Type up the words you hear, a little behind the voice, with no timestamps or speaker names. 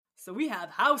So we have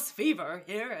house fever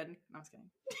here, and no, I was kidding.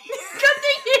 Good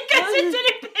thing you guys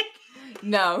didn't pick.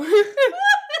 No.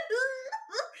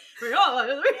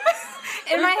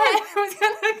 In my head, it was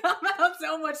gonna come out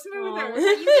so much smoother. Was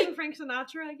that you saying Frank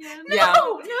Sinatra again? Yeah.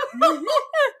 No.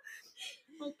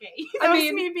 Okay. That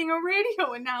was me being a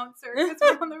radio announcer because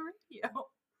we're on the radio.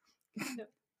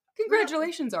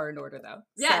 Congratulations are in order, though.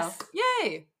 Yes. So,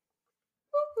 yay.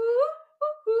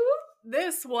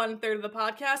 This 1/3 of the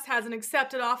podcast has an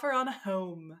accepted offer on a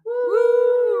home.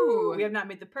 Woo! We have not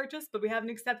made the purchase, but we have an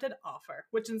accepted offer,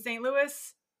 which in St.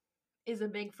 Louis Is a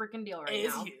big freaking deal right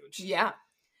is now. huge. Yeah.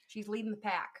 She's leading the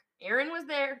pack. Aaron was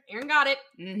there. Aaron got it.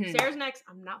 Mm-hmm. Sarah's next.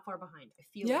 I'm not far behind. I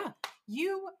feel it.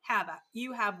 You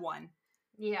have one.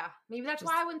 Yeah. Maybe that's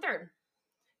Just- why I went third.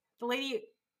 The lady,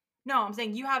 no, I'm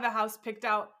saying you have a house picked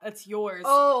out that's yours.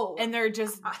 Oh. And they're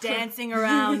just dancing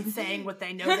around saying what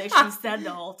they know they should have said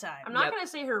the whole time. I'm not going to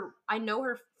say her. I know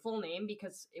her full name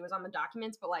because it was on the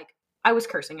documents, but like, I was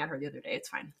cursing at her the other day. It's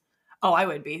fine. Oh, I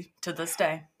would be to this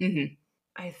day. Mm-hmm.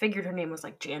 I figured her name was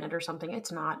like Janet or something.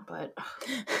 It's not, but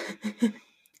at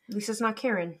least it's not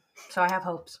Karen. So I have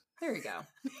hopes. There you go.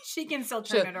 She can still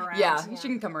turn it around. Yeah, Yeah. she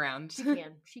can come around. She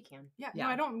can. She can. Yeah, Yeah.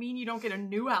 no, I don't mean you don't get a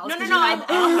new house. No. 'cause I you have-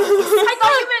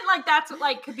 thought you meant like that's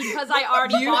like because I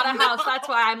already You- bought a house. That's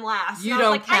why I'm last. You And I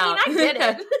was don't like, count. I mean, I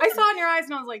get it. I saw in your eyes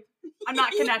and I was like, I'm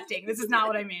not connecting. This is not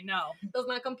what I mean. No. Does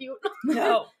not compute.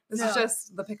 No. This is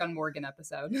just the Pick on Morgan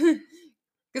episode.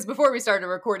 Because before we started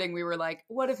recording, we were like,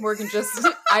 what if Morgan just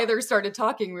either started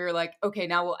talking? We were like, okay,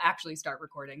 now we'll actually start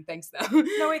recording. Thanks, though.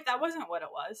 No, wait, that wasn't what it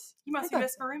was. You must be thought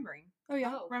misremembering. Oh,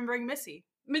 yeah. Remembering Missy.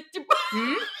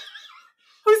 Hmm?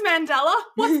 Who's Mandela?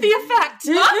 What's the effect?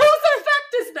 Whose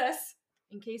effect is this?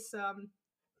 In case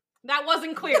that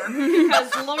wasn't clear,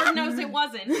 because Lord knows it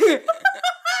wasn't.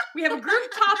 We have a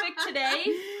group topic today,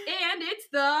 and it's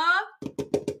the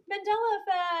Mandela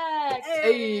effect.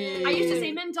 Hey. I used to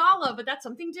say mandala, but that's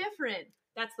something different.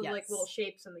 That's the like Yes. little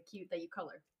shapes and the cute that you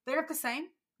color. They're the same.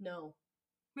 No.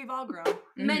 We've all grown.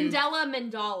 Mhm.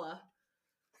 Mandala.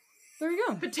 There you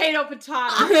go. Potato. I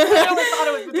always thought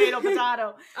it was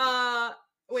potato.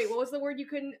 Wait, what was the word you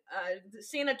couldn't?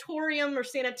 Sanatorium or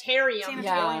sanitarium? Sanitarium.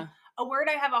 Yeah. A word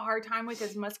I have a hard time with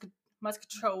is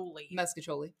muscatoli.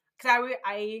 Mescacholi. Because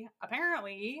I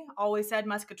apparently always said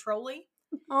muscatroli.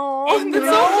 Oh, And that's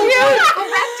no so one cute.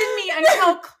 corrected me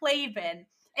until Clavin.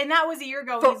 And that was a year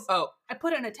ago. Oh. I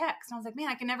put it in a text. And I was like, man,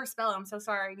 I can never spell it. I'm so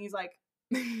sorry. And he's like,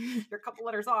 you're a couple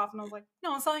letters off. And I was like,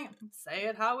 no, I'm say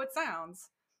it how it sounds.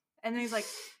 And then he's like,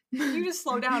 can you just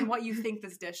slow down what you think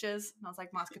this dish is? And I was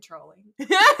like, muscatroli. When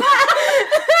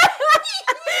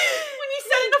you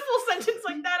said it in a full sentence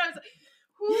like that, I was like,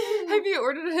 ooh. Have you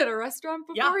ordered it at a restaurant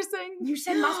before Yeah. saying? You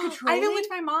said muscatroli? I even went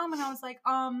to my mom and I was like,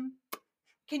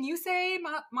 can you say,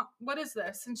 what is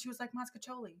this? And she was like,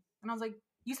 muscacholi. And I was like,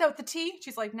 you said it with the T?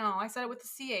 She's like, no, I said it with the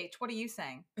CH. What are you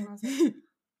saying? And I was like,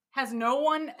 has no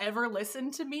one ever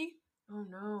listened to me? Oh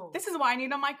no. This is why I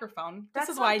need a microphone. That's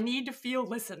This is why I like- need to feel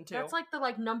listened to. That's like the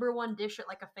number one dish at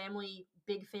like a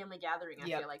big family gathering, I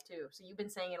Yep. feel like too. So you've been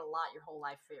saying it a lot your whole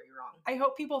life very wrong. I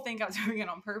hope people think I was doing it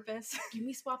on purpose. Can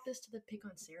we swap this to the Pick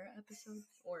on Sarah episode?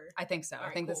 Or I think so. All I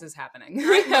right, think this cool. is happening.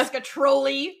 Alright,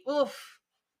 muscatroli. Oof.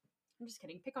 I'm just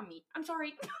kidding. Pick on me. I'm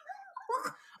sorry.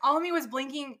 All of me was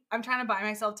blinking. I'm trying to buy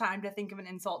myself time to think of an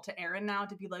insult to Aaron now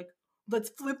to be like, let's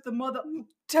flip the mother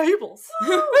tables.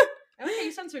 I like how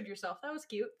you censored yourself. That was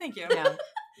cute. Thank you. Yeah.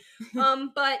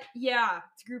 But yeah,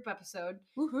 it's a group episode.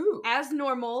 Woohoo. As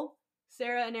normal,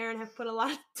 Sarah and Aaron have put a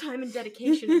lot of time and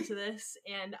dedication into this,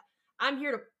 and I'm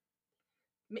here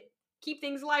to keep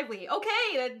things lively.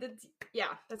 Okay,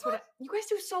 that's what you guys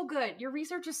do so good. Your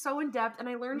research is so in depth, and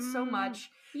I learned so much.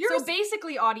 So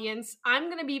basically, audience,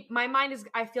 my mind is,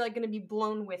 I feel like, gonna be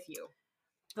blown with you.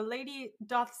 The lady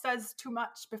doth says too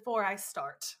much before I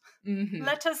start. Mhm.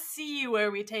 Let us see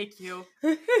where we take you.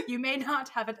 You may not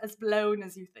have it as blown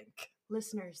as you think.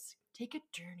 Listeners, take a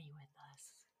journey with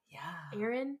us. Yeah.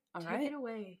 Aaron, All take right. it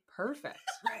away. Perfect.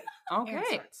 Right. Aaron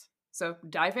Okay. starts. So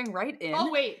diving right in.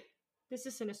 Oh wait, this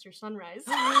is Sinister Sunrise.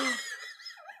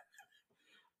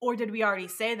 Or did we already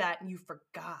say that and you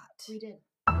forgot? We did.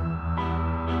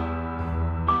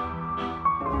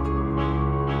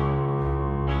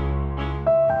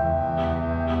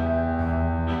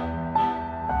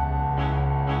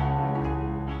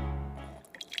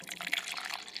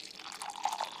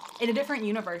 In a different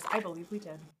universe, I believe we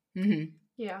did. Mm-hmm.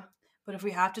 Yeah. But if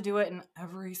we have to do it in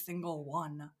every single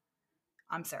one,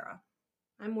 I'm Sarah.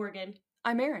 I'm Morgan.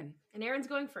 I'm Aaron. And Aaron's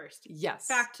going first. Yes.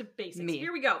 Back to basics. Me.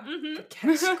 Here we go. Mm-hmm. Good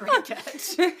catch. Great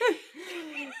catch.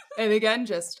 And again,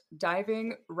 just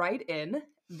diving right in.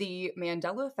 The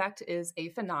Mandela effect is a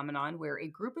phenomenon where a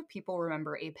group of people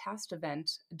remember a past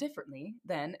event differently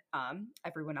than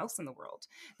everyone else in the world.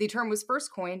 The term was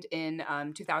first coined in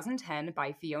 2010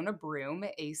 by Fiona Broom,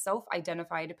 a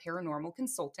self-identified paranormal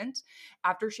consultant,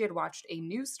 after she had watched a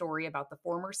news story about the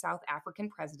former South African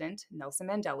president Nelson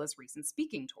Mandela's recent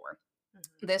speaking tour.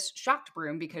 This shocked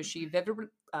Broom because she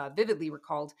vividly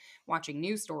recalled watching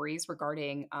news stories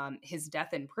regarding his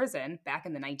death in prison back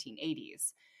in the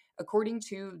 1980s. According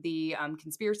to the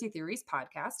Conspiracy Theories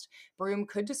podcast, Broom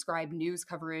could describe news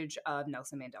coverage of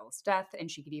Nelson Mandela's death, and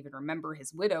she could even remember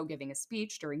his widow giving a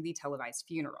speech during the televised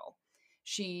funeral.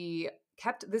 She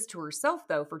kept this to herself,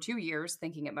 though, for 2 years,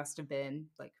 thinking it must have been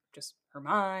like just her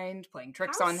mind playing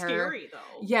tricks How on her. scary,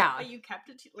 though. Yeah. That you kept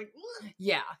it to, like, ugh.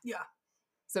 Yeah. Yeah.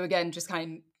 So again, just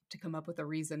kind of to come up with a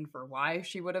reason for why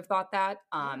she would have thought that.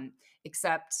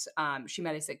 Except she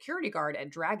met a security guard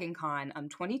at Dragon Con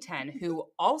 2010 who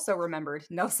also remembered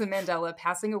Nelson Mandela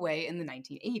passing away in the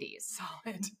 1980s.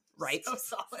 Solid. Right? So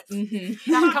solid.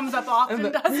 Mm-hmm. That comes up often,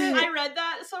 doesn't it? I read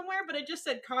that somewhere, but it just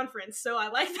said conference, so I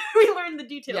like that we learned the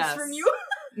details from you.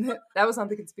 That was on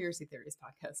the Conspiracy Theories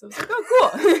podcast. So I was like,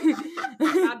 oh,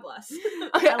 cool. God bless.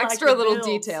 Extra the little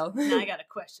builds. detail. Now I got a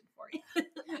question for you.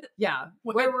 Yeah.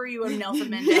 Where were you when Nelson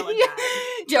Mandela died?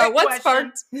 Yeah, Trick what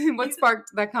question.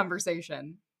 sparked that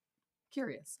conversation?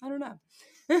 Curious. I don't know.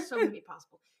 So many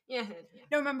possible. Yeah.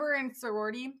 No, remember in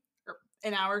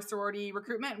our sorority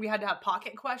recruitment, we had to have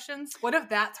pocket questions. What if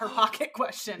that's her pocket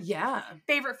question? Yeah.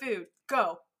 Favorite food?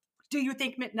 Go. Do you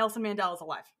think Nelson Mandela's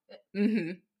alive?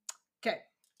 Mm-hmm. Okay.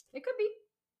 It could be.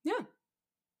 Yeah.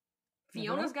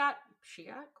 Fiona's got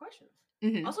questions.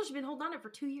 Mm-hmm. Also, she's been holding on to it for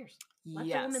 2 years. Let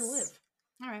the woman live.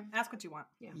 All right. Ask what you want.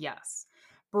 Yeah. Yes.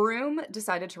 Broom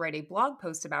decided to write a blog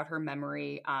post about her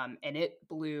memory, and it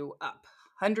blew up.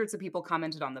 Hundreds of people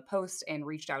commented on the post and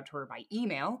reached out to her by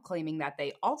email, claiming that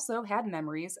they also had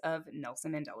memories of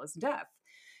Nelson Mandela's death.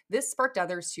 This sparked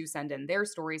others to send in their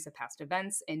stories of past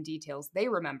events and details they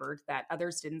remembered that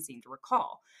others didn't seem to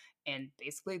recall. And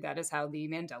basically, that is how the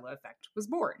Mandela effect was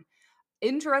born.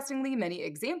 Interestingly, many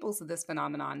examples of this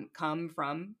phenomenon come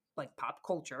from like pop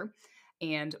culture.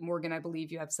 And Morgan, I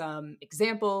believe you have some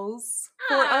examples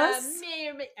for us.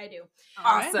 I do.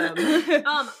 Awesome.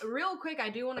 Real quick,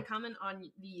 I do want to comment on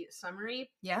the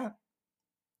summary. Yeah.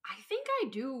 I think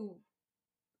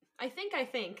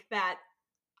that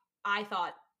I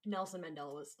thought Nelson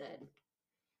Mandela was dead,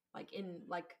 like in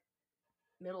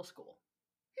middle school.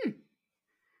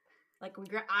 Like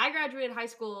I graduated high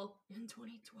school in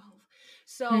 2012,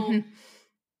 so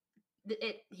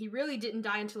he really didn't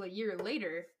die until a year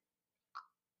later.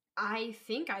 I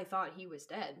think I thought he was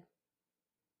dead.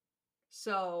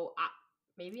 So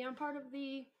maybe I'm part of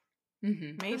the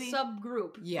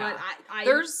subgroup. Yeah. But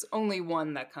there's only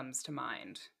one that comes to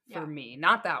mind for me.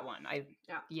 Not that one.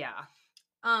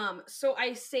 So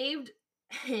I saved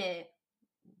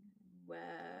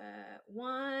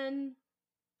 1,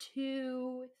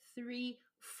 2, 3,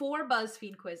 4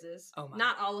 BuzzFeed quizzes. Oh my.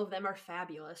 Not all of them are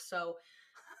fabulous. So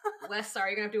Wes,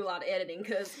 sorry, you're gonna have to do a lot of editing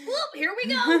because here we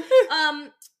go.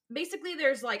 Basically,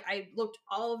 there's I looked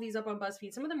all of these up on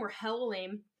BuzzFeed. Some of them were hella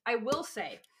lame. I will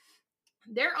say,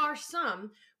 there are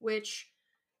some which,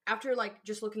 after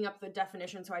just looking up the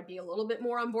definition, so I'd be a little bit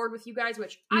more on board with you guys,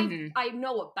 which I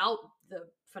know about the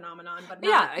phenomenon, but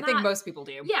I think most people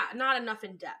do. Yeah, not enough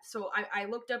in depth. So I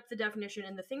looked up the definition,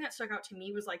 and the thing that stuck out to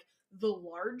me was the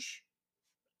large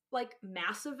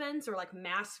mass events or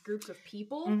mass groups of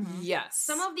people. Mm-hmm. Yes.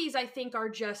 Some of these I think are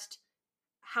just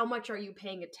how much are you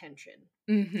paying attention?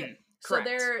 Mm-hmm. Yeah. So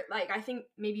they're I think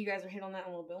maybe you guys are hitting on that a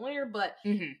little bit later, but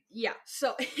yeah.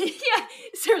 So yeah,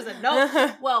 there's a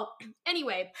note. Well,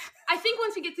 anyway, I think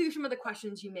once we get through some of the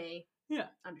questions, you may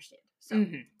understand. So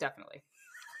definitely.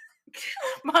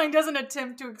 Mine doesn't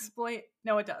attempt to explain.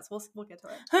 No, it does. We'll get to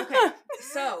it. Okay.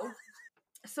 So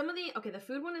some of the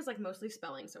food one is mostly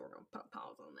spelling, so we're gonna put a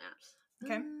pause on that.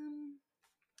 Okay.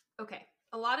 Okay.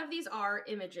 A lot of these are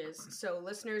images, so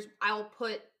listeners, I'll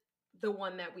put the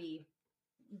one that we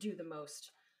do the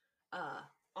most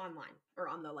online or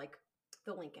on the link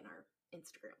in our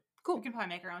Instagram. Cool. You can probably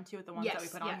make our own too with the ones that we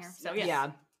put on here. So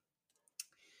yeah.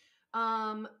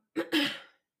 What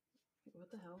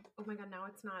the hell? Oh my god! Now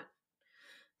it's not.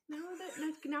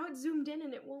 Now it's zoomed in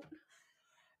and it won't.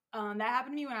 That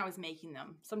happened to me when I was making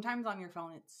them. Sometimes on your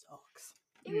phone it sucks.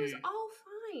 It was all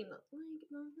fine.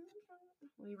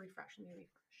 Let me refresh.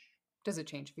 Does it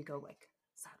change if you go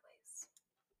sideways?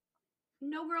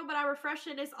 No, girl, but I refreshed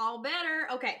it. It's all better.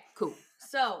 Okay. Cool.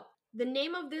 So, the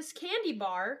name of this candy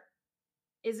bar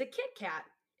is a Kit Kat.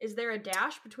 Is there a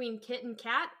dash between Kit and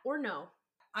Kat or no?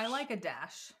 I like a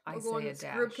dash. I We're say going a with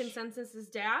dash. group consensus is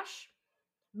dash.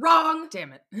 Wrong.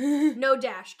 Damn it. No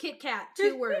dash. Kit Kat.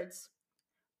 2 words.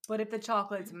 But if the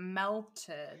chocolate's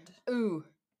melted, Ooh.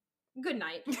 Good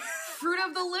night. Fruit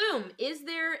of the Loom. Is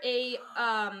there a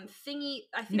thingy?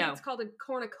 I think No. it's called a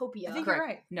cornucopia I think Correct. you're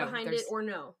right. No, behind there's it, or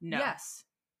no? no. Yes,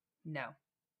 No.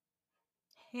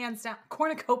 hands down.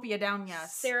 Cornucopia down.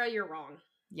 Yes. Sarah, you're wrong.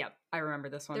 Yep. I remember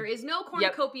this one. There is no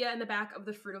cornucopia in the back of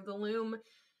the Fruit of the Loom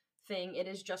thing. It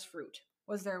is just fruit.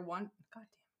 Was there one? God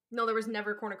No, there was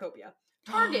never cornucopia.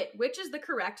 Target, which is the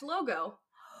correct logo.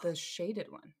 The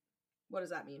shaded one. What does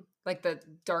that mean? Like the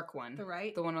dark one. damn. The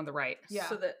right. The one on the right. Yeah.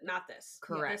 So that not this. Yeah,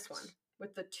 Correct. this one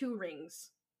with the 2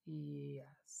 rings,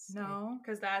 Yes. No.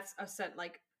 because that's a set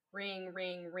like ring,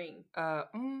 ring, ring. No,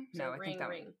 So I ring, think that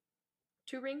ring. one.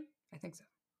 2 ring. I think so.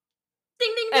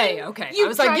 Ding, ding, ding. Hey, okay. You I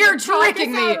was like, tried you're to talk us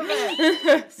tricking out of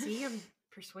me. See, I'm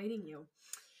persuading you.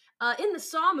 In the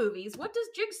Saw movies, what does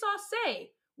Jigsaw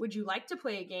say? Would you like to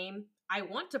play a game? I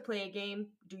want to play a game.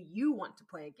 Do you want to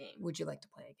play a game? Would you like to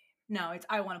play a game? No, it's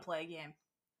I want to play a game.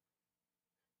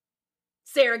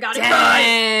 Sarah got it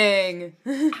right.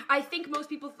 Dang. I think most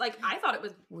people I thought it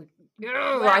was. Ew,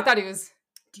 I thought he was.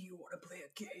 Do you want to play a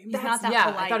game? He's not that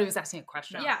yeah, polite. I thought he was asking a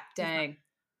question. Yeah. Dang.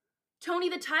 Tony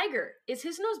the Tiger. Is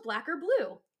his nose black or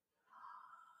blue?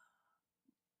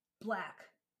 Black.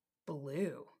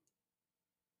 Blue.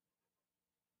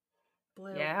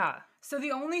 Blue. Yeah. So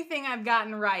the only thing I've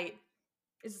gotten right.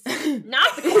 Is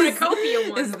not the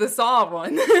cornucopia one. Is the Saw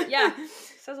one. Yeah.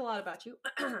 Says a lot about you.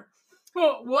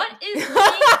 What? What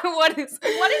is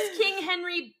What is King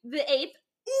Henry VIII?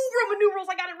 Ooh, Roman numerals,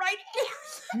 I got it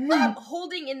right.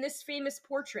 Holding in this famous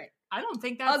portrait. I don't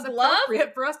think that's A glove?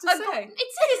 appropriate for us to say.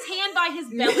 It's in his hand by his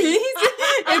belly.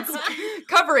 It's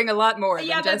covering a lot more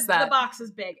Yeah, than just the that. box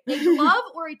is big. A glove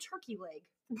or a turkey leg?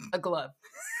 A glove.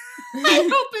 I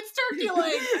hope it's turkey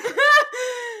leg.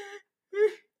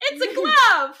 It's a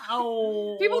glove.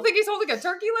 Oh. People think he's holding a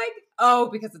turkey leg? Oh,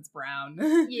 because it's brown.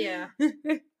 Yeah.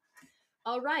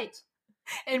 All right.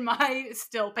 in my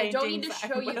still I paintings. don't need to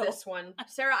show you will. this one.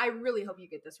 Sarah, I really hope you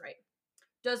get this right.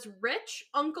 Does rich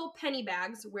Uncle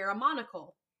Pennybags wear a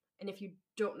monocle? And if you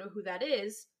don't know who that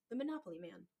is, the Monopoly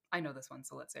Man. I know this one,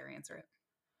 so let Sarah answer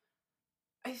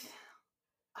it.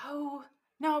 Oh,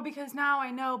 no, because now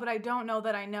I know, but I don't know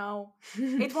that I know.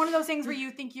 It's one of those things where you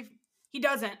think he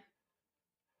doesn't.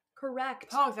 Correct.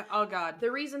 Oh God.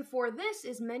 The reason for this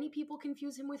is many people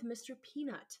confuse him with Mr.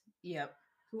 Peanut, Yep.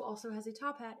 who also has a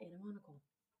top hat and a monocle.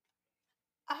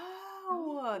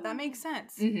 Oh, that makes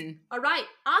sense. Mm-hmm. All right,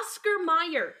 Oscar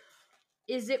Mayer.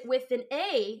 Is it with an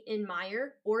A in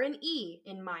Meyer or an E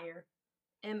in Meyer?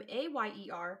 Mayer,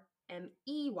 Meyer.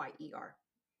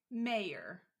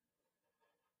 Mayor.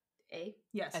 A.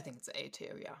 Yes. I think it's A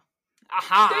too, yeah.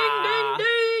 Aha! Ding, ding,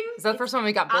 ding! Is that the first one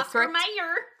we got both Oscar correct?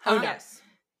 Mayer. Oh, no. Yes.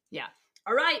 Yeah.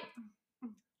 All right.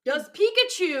 Does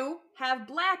Pikachu have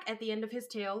black at the end of his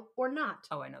tail or not?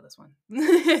 Oh, I know this one.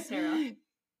 Sarah?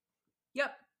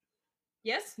 Yep.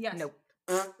 Yes? Yes. Nope.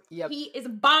 Yep. He is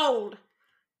bald.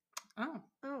 Oh.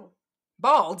 Oh.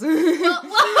 Bald. No, I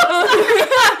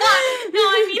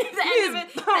mean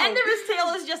the end of his tail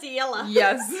is just yellow.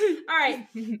 Yes. All right.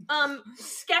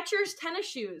 Skechers tennis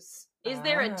shoes. Is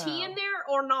there a T in there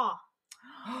or not?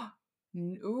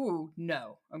 Ooh,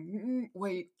 no.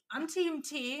 Wait. I'm Team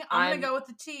T. I'm gonna go with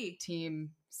the T.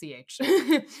 Team CH.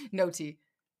 No T.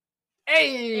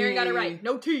 Hey! Aaron got it right.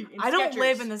 No T. In I don't Skechers.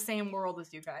 live in the same world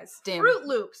as you guys. Damn. Fruit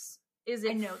Loops. Is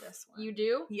it? I know this one. You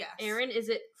do? Yes. Aaron, is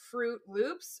it Fruit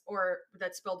Loops, or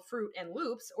that's spelled fruit and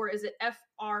loops, or is it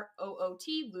FROOT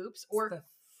loops, or the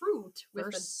fruit with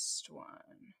First one.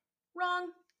 the wrong?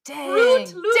 Dang.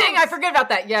 Fruit Loops. Dang, I forget about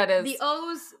that. Yeah, it is. The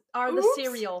O's are the Oops.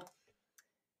 cereal.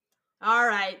 All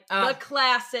right, the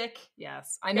classic.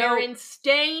 Yes. I know.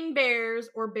 Berenstain Bears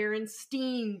or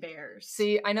Berenstein Bears.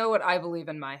 See, I know what I believe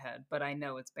in my head, but I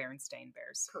know it's Berenstain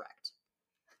Bears. Correct.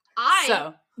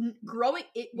 Growing,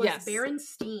 it was Yes.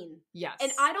 Berenstein. Yes.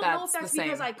 And I don't know if that's the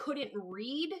because same. I couldn't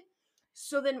read.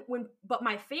 So then but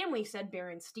my family said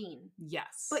Berenstein.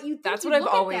 Yes. But you think that's you'd what I've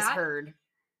look at always that heard.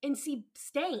 and see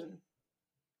stain.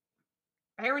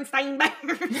 Berenstain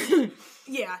Bears.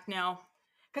 Yeah, no.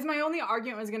 Because my only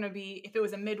argument was going to be if it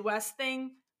was a Midwest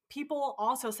thing, people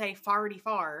also say farty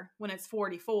far when it's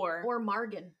 44. Or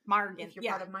Margan. Margan. If you're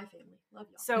Yeah. part of my family. Love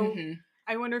y'all. So Mhm.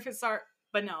 I wonder if it's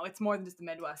but no, it's more than just the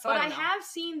Midwest. So But I I don't know. have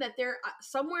seen that there,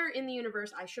 somewhere in the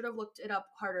universe, I should have looked it up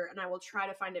harder, and I will try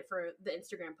to find it for the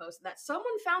Instagram post, that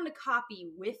someone found a copy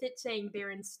with it saying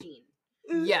Berenstein.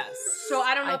 Yes. So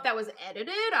I don't know if that was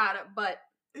edited, but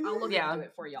I'll look Yeah. into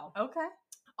it for y'all. Okay.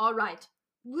 All right.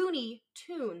 Looney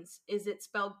Tunes. Is it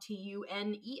spelled Tunes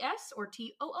or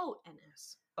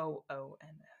Toons?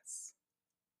 OONS.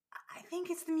 I think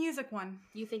it's the music one.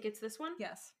 You think it's this one?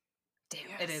 Yes. Damn,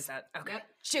 Yes. it is that. Okay. Yep.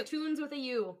 Shoot. Tunes with a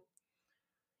U.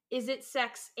 Is it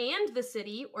Sex and the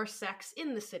City or Sex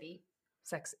in the City?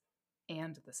 Sex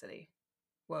and the City.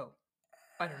 Whoa.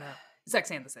 I don't know.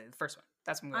 Sex and the City, the first one.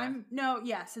 That's when we're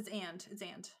Yes, it's and. It's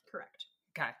and. Correct.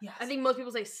 Okay. Yes. I think most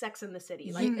people say Sex in the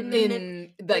City.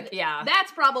 Like, yeah.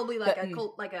 that's probably like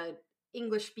The- like a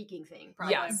English speaking thing.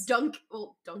 Probably. Yes.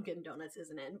 Dunkin' Donuts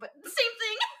isn't in, but the same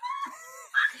thing.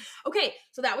 Okay,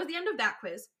 so that was the end of that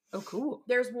quiz. Oh, cool.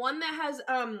 There's one that has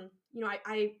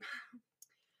I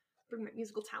bring my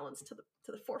musical talents to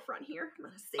the forefront here. I'm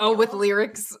gonna sing Oh, with y'all.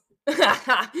 lyrics.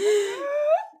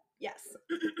 Yes.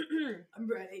 I'm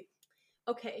ready.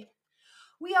 Okay.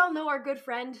 We all know our good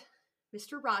friend,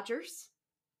 Mr. Rogers.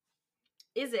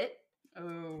 Is it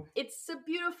Oh. "It's a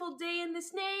beautiful day in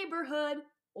this neighborhood"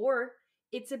 or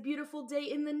 "It's a beautiful day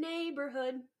in the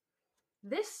neighborhood"?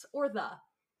 This or the?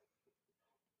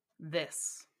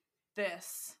 This.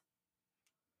 This.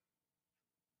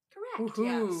 Correct.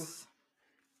 Woohoo. Yes.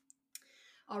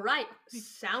 All right.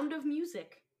 Sound of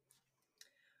Music.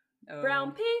 Oh.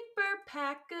 Brown paper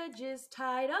packages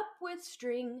tied up with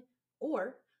string,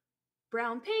 or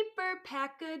brown paper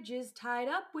packages tied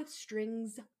up with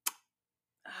strings.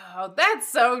 Oh, that's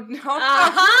so.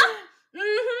 Uh-huh.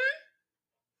 Mm-hmm.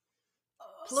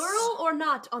 Plural or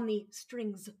not on the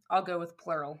strings? I'll go with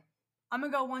plural. I'm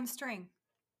gonna go one string.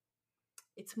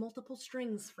 It's multiple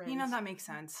strings, friends. You know that makes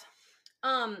sense.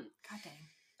 Um. God dang.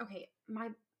 Okay.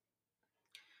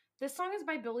 This song is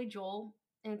by Billy Joel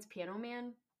and it's Piano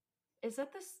Man. Is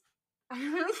that this?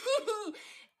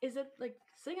 Is it like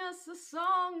 "Sing us a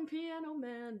song, Piano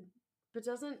Man"? But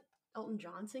doesn't Elton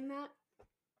John sing that?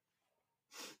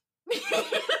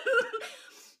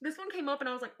 This one came up and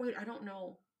I was like, wait, I don't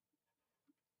know.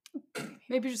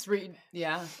 Maybe just read,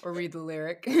 or read the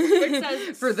lyric. It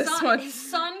says, for this son, one.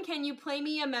 Son, can you play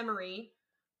me a memory?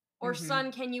 Or Mhm.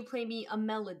 son, can you play me a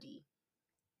melody?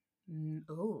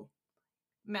 Oh,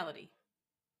 Melody.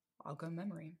 I'll go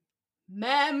memory.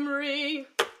 Memory.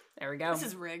 There we go. This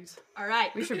is rigged. All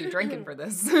right. We should be drinking for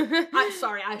this. I'm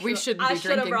sorry. We shouldn't be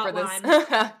should have drinking for brought this.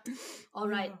 wine. All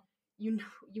right. You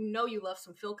know you love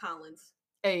some Phil Collins.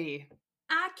 Hey.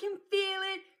 I can feel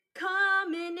it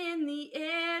coming in the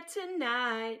air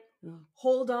tonight. Mm.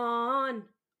 Hold on.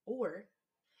 Or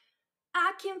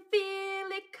I can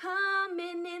feel it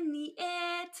coming in the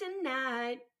air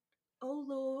tonight. Oh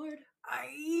Lord.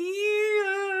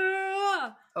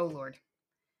 Oh Lord.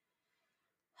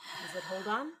 Is it hold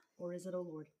on or is it oh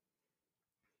Lord?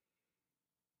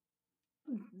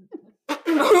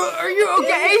 Are you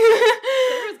okay?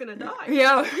 Sarah's gonna die.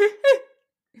 Yeah.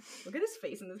 Look at his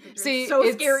face in this picture. See, it's so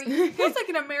it's scary. Feels like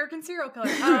an American serial killer.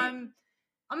 I'm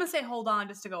gonna say hold on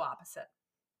just to go opposite.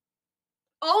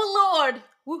 Oh Lord.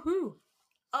 Woohoo.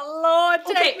 Oh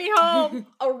Lord, take me home.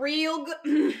 A real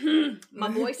good my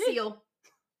boy Seal.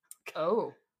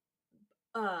 Oh.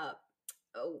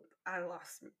 I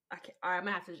lost. I can't. I'm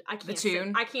gonna have to. I can't. The Sing,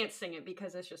 tune? I can't sing it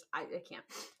because it's just. I can't.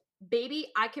 Baby,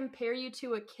 I compare you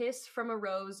to a kiss from a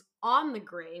rose on the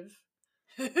grave.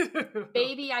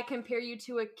 Baby, I compare you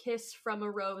to a kiss from a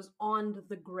rose on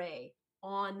the gray.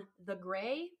 On the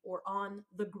gray or on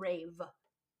the grave?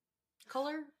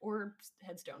 Color or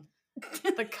headstone?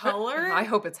 The color? I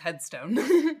hope it's headstone.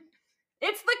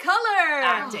 It's the color.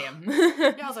 Ah, damn.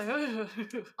 Yeah, I was like,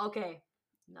 ugh. Okay,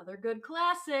 another good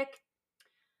classic.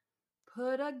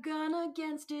 Put a gun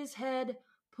against his head,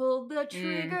 pulled the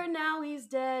trigger, now he's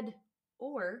dead.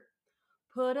 Or,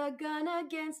 put a gun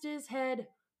against his head,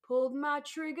 pulled my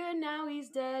trigger, now he's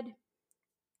dead.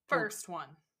 First one.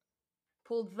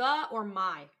 Pulled the or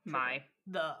my? My.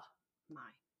 The.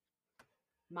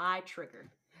 My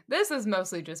trigger. This is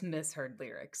mostly just misheard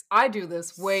lyrics. I do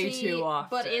this way See, too often.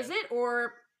 But is it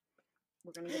or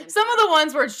we're gonna get into Some it. of the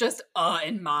ones where it's just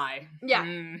and my. Yeah.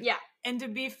 Mm. Yeah. And to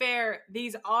be fair,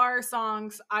 these are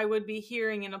songs I would be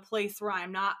hearing in a place where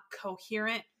I'm not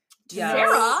coherent. to Yes. know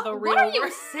Sarah, the what real are you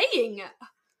word. saying?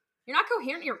 You're not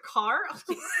coherent in your car?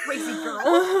 Crazy girl.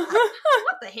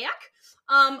 What the heck?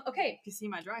 Okay. If you see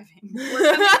my driving.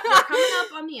 We're coming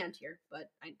up on the end here, but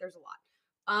there's a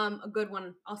lot. A good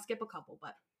one. I'll skip a couple,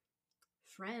 but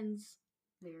Friends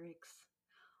lyrics.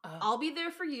 I'll be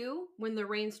there for you when the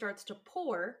rain starts to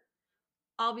pour.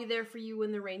 I'll be there for you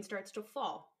when the rain starts to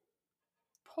fall.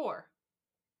 Poor.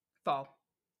 Fall.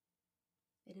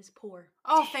 It is pour.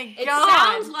 Oh, thank It God.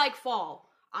 sounds like fall.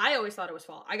 I always thought it was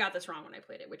fall. I got this wrong when I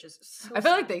played it, which is so I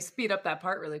feel like sad. they speed up that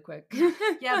part really quick.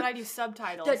 Yeah, but I do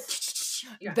subtitles.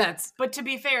 Yeah. That's But to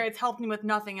be fair, it's helped me with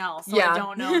nothing else, so Yeah. I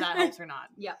don't know if that helps or not.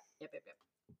 Yep.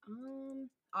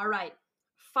 All right.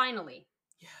 Finally,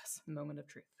 yes, moment of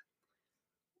truth.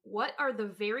 what are the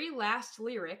very last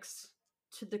lyrics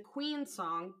to the Queen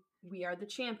song, We Are the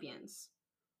Champions?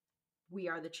 We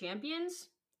are the champions,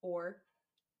 or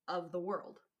of the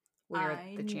world? We are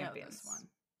I the know champions. this one.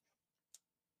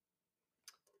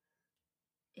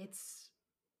 It's...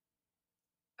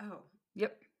 Oh.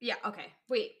 Yep. Yeah, okay.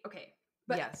 Wait, okay.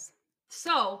 But yes.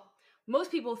 So,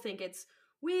 most people think it's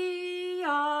we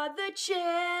are the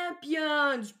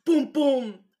champions, boom,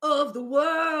 boom, of the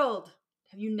world.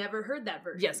 Have you never heard that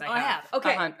version? Yes, I I have. have.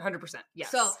 Okay. 100%.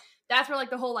 Yes. So, that's where, like,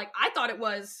 the whole, like, I thought it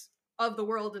was of the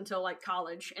world until, like,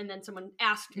 college, and then someone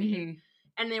asked me, Mhm.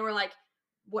 and they were like,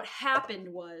 what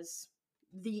happened was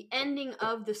the ending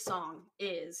of the song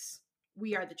is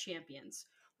We Are the Champions.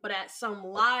 But at some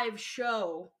live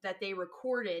show that they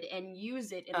recorded and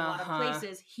use it in a lot of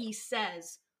places, he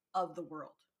says of the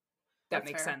world. That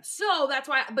That's makes fair. sense. So that's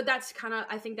why, but that's kind of,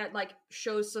 I think that like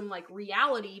shows some like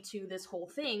reality to this whole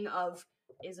thing of,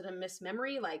 is it a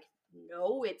mismemory? Like,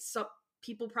 no, it's some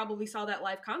people probably saw that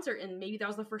live concert and maybe that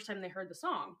was the first time they heard the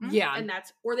song. Yeah. And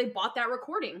that's, or they bought that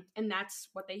recording and that's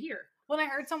what they hear. When I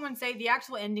heard someone say the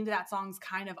actual ending to that song's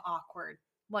kind of awkward.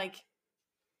 Like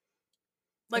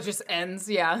It just ends,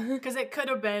 yeah. because it could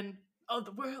have been of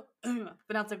the world,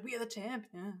 but now it's like we are the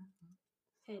champion.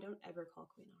 Hey, don't ever call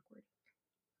Queen awkward.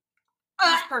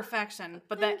 It's perfection,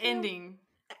 but Thank the you. ending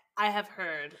I have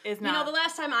heard is You not. know, the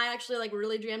last time I actually like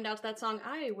really jammed out to that song,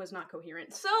 I was not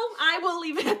coherent. So I will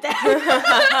leave it at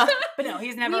that. But no,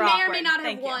 he's never we may awkward. or may not have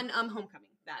Thank you. won homecoming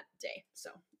that day.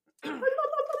 So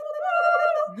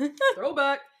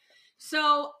throwback.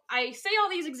 So I say all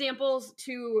these examples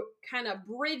to kind of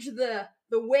bridge the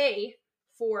way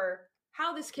for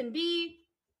how this can be,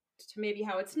 to maybe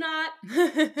how it's not,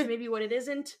 to maybe what it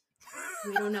isn't.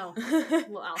 We don't know.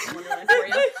 Little Alice in Wonderland for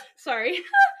you. Sorry.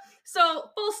 So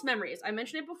false memories. I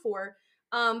mentioned it before.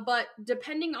 But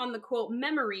depending on the quote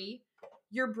memory,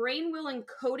 your brain will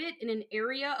encode it in an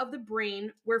area of the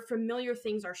brain where familiar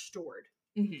things are stored.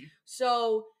 Mhm.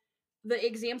 So the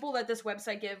example that this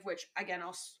website give, which again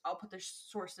I'll put the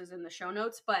sources in the show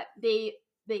notes, but they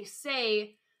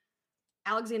say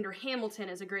Alexander Hamilton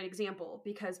is a great example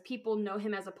because people know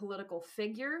him as a political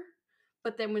figure,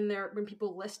 but then when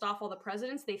people list off all the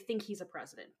presidents, they think he's a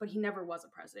president, but he never was a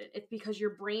president. It's because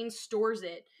your brain stores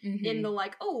it in the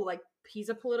like, oh, like he's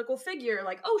a political figure,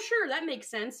 like, oh sure, that makes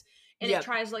sense, and it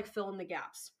tries to like fill in the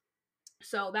gaps.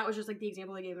 So that was just like the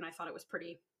example they gave, and I thought it was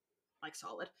pretty like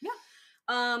solid. Yeah.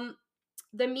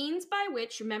 The means by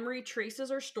which memory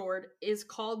traces are stored is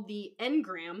called the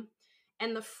engram,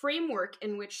 and the framework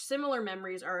in which similar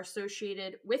memories are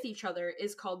associated with each other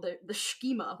is called the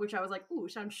schema, which I was like, ooh,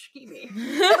 sounds schemy.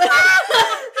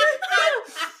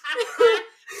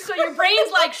 So your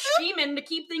brain's like scheming to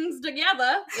keep things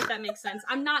together, if that makes sense.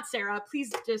 I'm not Sarah.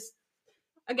 Please just,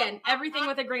 again, everything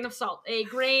with a grain of salt. A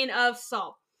grain of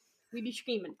salt. We be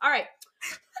scheming. All right.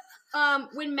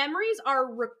 When memories are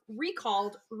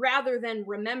recalled rather than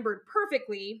remembered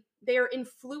perfectly, they are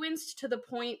influenced to the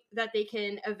point that they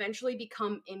can eventually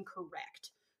become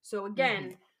incorrect. So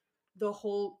again, the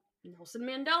whole Nelson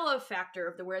Mandela factor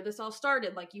of where this all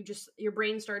started, like your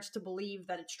brain starts to believe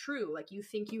that it's true. Like you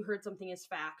think you heard something as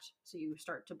fact, so you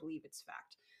start to believe it's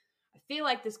fact. I feel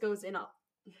like this goes in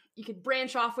you could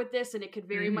branch off with this and it could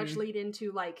very much lead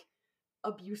into like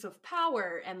abuse of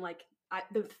power and like,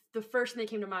 the first thing that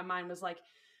came to my mind was like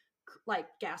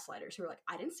gaslighters who are like,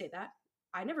 I didn't say that.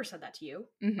 I never said that to you.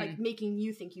 Like making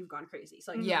you think you've gone crazy.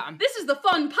 So like, this is the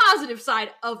fun, positive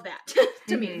side of that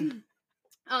to me.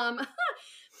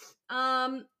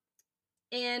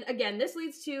 And again, this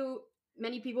leads to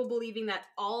many people believing that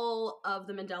all of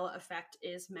the Mandela effect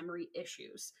is memory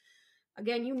issues.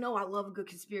 Again, you know I love a good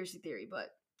conspiracy theory, but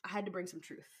I had to bring some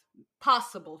truth.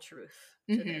 Possible truth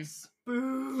to this.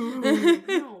 Boo.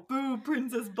 No. Boo,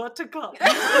 Princess Buttercup.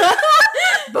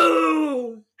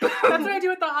 Boo! That's what I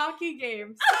do at the hockey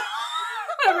games.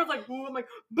 Everyone's like, boo. I'm like,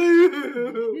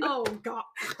 boo. Oh, God.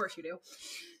 Of course you do.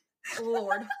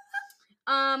 Lord.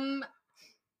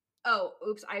 Oh,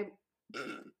 oops.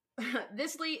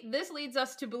 This leads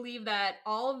us to believe that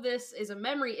all of this is a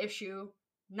memory issue,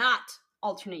 not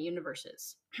alternate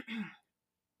universes.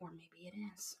 Or maybe it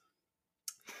is.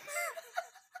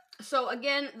 So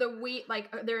again,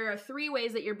 there are 3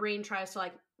 ways that your brain tries to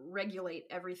like regulate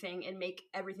everything and make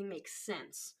everything make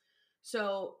sense.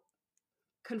 So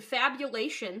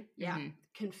confabulation,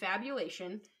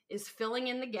 confabulation is filling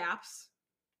in the gaps.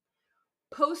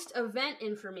 Post-event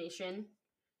information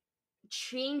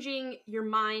changing your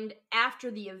mind after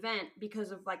the event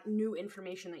because of like new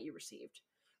information that you received.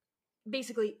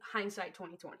 Basically, hindsight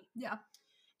 2020. Yeah.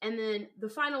 And then the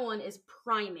final one is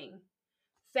priming.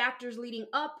 Factors leading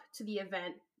up to the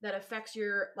event that affects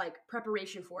your like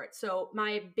preparation for it. So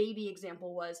my baby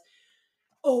example was,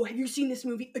 oh, have you seen this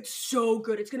movie? It's so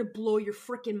good. It's going to blow your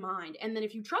freaking mind. And then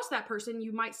if you trust that person,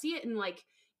 you might see it in like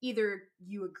either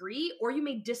you agree or you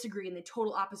may disagree in the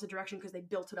total opposite direction because they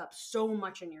built it up so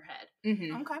much in your head.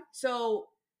 Mm-hmm. Okay. So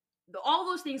all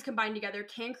those things combined together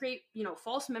can create, you know,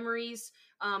 false memories.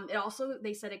 It also,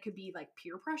 they said it could be like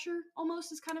peer pressure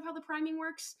almost is kind of how the priming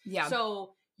works. Yeah.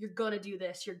 So you're gonna do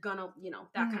this, you're gonna, you know,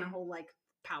 that kind of whole like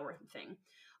power thing.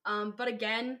 But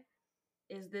again,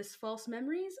 is this false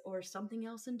memories or something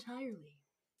else entirely?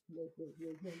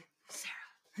 Sarah,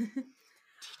 teach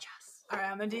us. All right,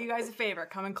 I'm gonna do you guys a favor.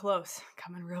 Coming close.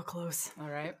 Coming real close. All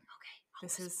right. Okay.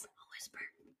 This is. I'll whisper.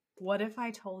 What if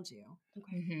I told you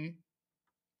Okay. Mm-hmm.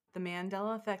 the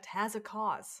Mandela effect has a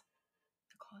cause?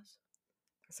 The cause.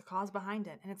 There's a cause behind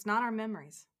it, and it's not our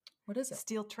memories. What is it?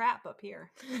 Steel trap up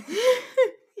here.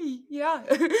 Yeah.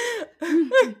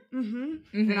 Mm-hmm.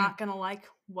 You're not gonna like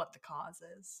what the cause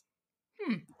is.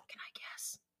 Can I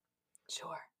guess?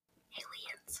 Sure.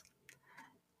 Aliens.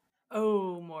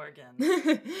 Oh,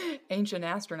 Morgan. Ancient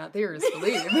astronaut theorists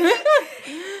believe.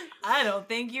 I don't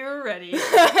think you're ready.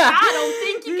 I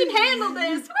don't think you can handle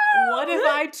this. What if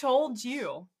I told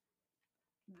you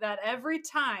that every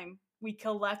time we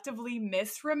collectively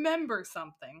misremember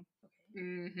something,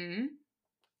 Mm-hmm.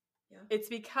 it's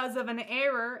because of an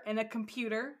error in a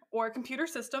computer or a computer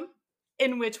system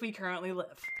in which we currently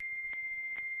live?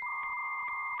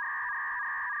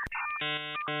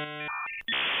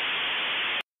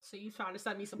 So you trying to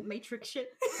send me some Matrix shit?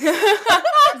 Is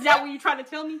that what you trying to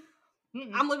tell me?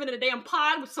 Mm-mm. I'm living in a damn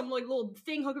pod with some like little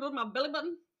thing hooked up to my belly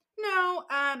button? No,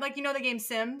 like you know the game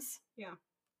Sims?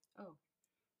 Oh.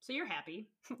 So you're happy.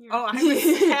 You're Oh, happy. I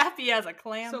was happy as a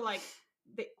clam. So like,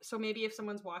 so maybe if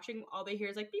someone's watching, all they hear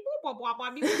is like beep boop bop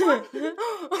bop beep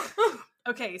boop bop.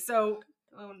 Okay, so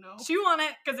Oh no. chew on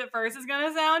it, because at first it's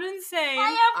gonna sound insane.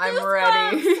 I'm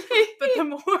ready. But the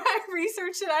more I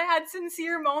researched it, I had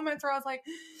sincere moments where I was like,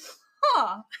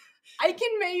 huh, I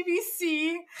can maybe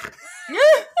see.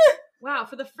 Wow,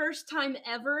 for the first time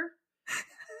ever,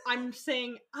 I'm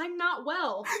saying I'm not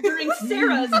well during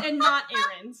Sarah's and not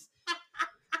Aaron's.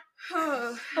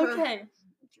 Okay.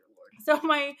 So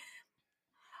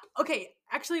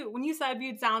actually, when you said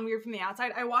you'd sound weird from the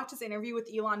outside, I watched this interview with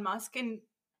Elon Musk, and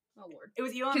Oh Lord. it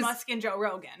was Elon 'Cause- Musk and Joe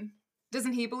Rogan.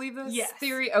 Doesn't he believe this Yes.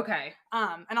 theory? Okay.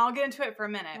 And I'll get into it for a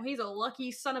minute. Well, he's a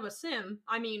lucky son of a sim.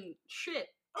 I mean, shit.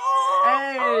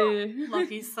 Hey.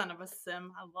 Lucky son of a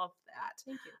sim. I love that.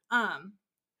 Thank you.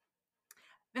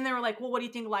 And they were like, well, what do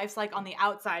you think life's like on the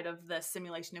outside of the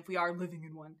simulation if we are living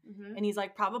in one? Mm-hmm. And he's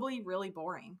like, probably really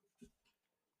boring.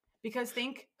 Because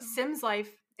think Sims life,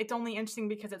 it's only interesting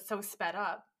because it's so sped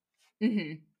up.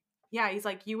 Mm-hmm. Yeah, he's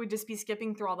like, you would just be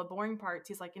skipping through all the boring parts.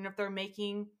 He's like, and if they're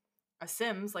making a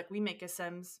Sims, like we make a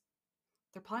Sims,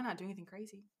 they're probably not doing anything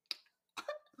crazy.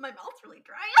 My mouth's really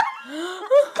dry.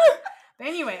 But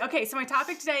anyway, okay, so my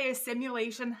topic today is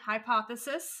simulation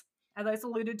hypothesis. As I just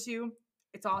alluded to,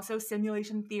 it's also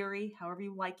simulation theory, however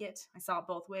you like it. I saw it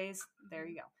both ways. There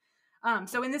you go.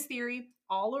 So in this theory,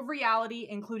 all of reality,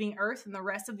 including Earth and the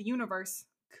rest of the universe,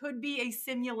 could be a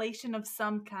simulation of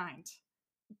some kind.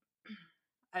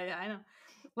 I know.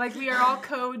 Like we are all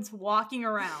codes walking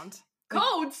around.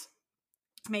 Codes?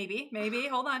 Maybe.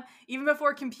 Hold on. Even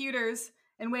before computers,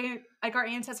 and like our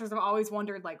ancestors have always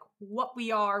wondered like what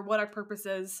we are, what our purpose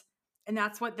is, and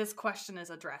that's what this question is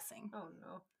addressing. Oh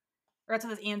no. Or that's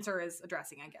what this answer is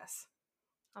addressing, I guess.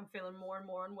 I'm feeling more and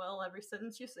more unwell every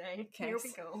sentence you say. Okay. Here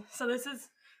we go. So this is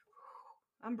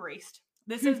braced.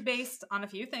 based on a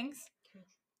few things. Okay.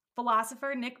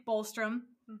 Philosopher Nick Bostrom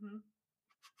Mm-hmm.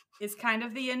 is kind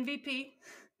of the MVP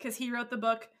because he wrote the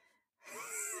book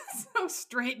so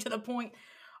straight to the point.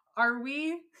 Are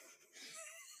we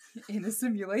In a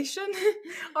simulation?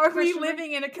 Are we Question mark?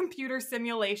 living in a computer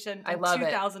simulation in I love it.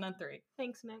 2003?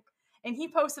 Thanks, Nick. And he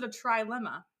posted a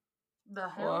trilemma. The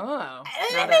hell? Whoa.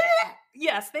 Now that-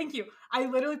 Yes, thank you. I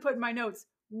literally put in my notes,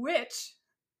 which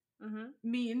Mm-hmm.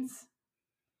 means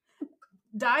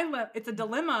dilemma. It's a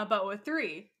dilemma, but with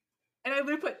 3. And I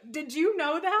literally put, did you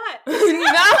know that?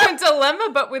 Not a dilemma,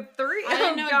 but with 3. I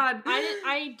didn't Oh know. God.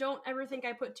 I don't ever think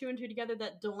I put 2 and 2 together.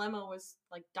 That dilemma was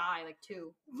like die, like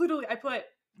 2. Literally, I put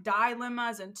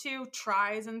dilemmas and 2,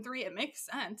 tries and 3. It makes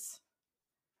sense.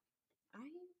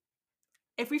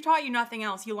 If we've taught you nothing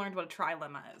else, you learned what a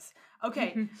trilemma is.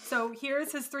 Okay, so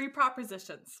here's his 3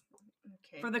 propositions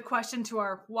Okay. for the question to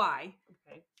our why.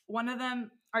 Okay. One of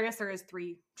them, I guess there is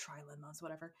 3 trilemmas,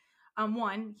 whatever.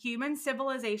 1, human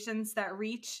civilizations that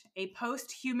reach a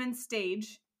post-human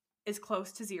stage is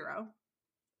close to 0.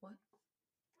 What?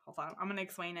 Hold on, I'm gonna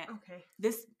explain it. Okay.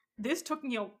 This took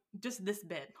me just this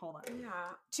bit. Hold on. Yeah.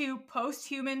 2,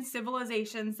 post-human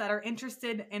civilizations that are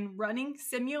interested in running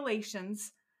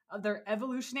simulations of their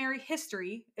evolutionary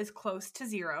history is close to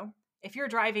 0. If you're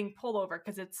driving, pull over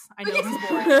because I know this is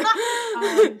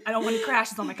boring. I don't want any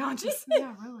crashes on my conscience.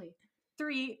 Yeah, really.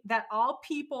 3, that all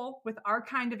people with our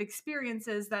kind of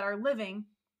experiences that are living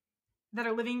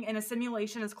in a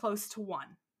simulation is close to 1.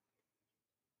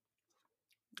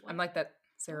 I'm like that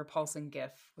Sarah Paulson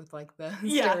gif with like the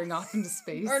Yeah. staring off into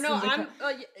space. Or no, and the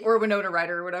I'm or Winona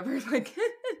Ryder or whatever. Like,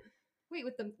 wait,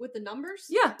 with the numbers?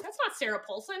 yeah. That's not Sarah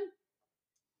Paulson.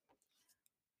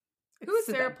 Who is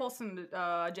it Sarah then? Paulson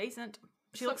adjacent?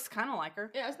 She looks kind of like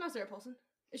her. Yeah, it's not Sarah Paulson.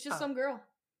 It's just Oh. some girl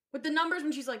with the numbers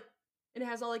when she's like, and it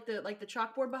has all like the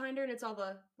chalkboard behind her, and it's all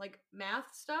the like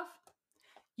math stuff.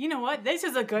 You know what? This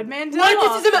is a good Mandela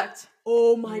What? This is effect.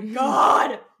 Oh my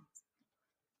god!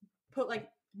 Put like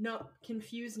no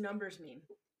confused numbers mean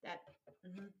that.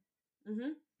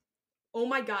 Oh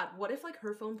my god! What if like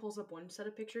her phone pulls up one set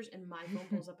of pictures and my phone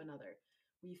pulls up another?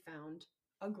 We found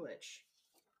a glitch.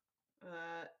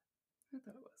 I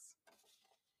thought it was.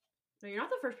 No, you're not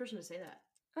the first person to say that.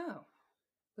 Oh,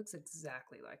 looks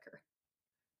exactly like her.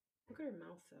 Look at her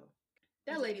mouth though.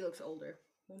 That lady looks older.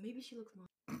 Well, maybe she looks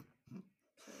more.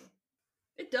 So,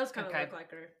 it does kind of Okay. look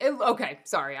like her. Okay,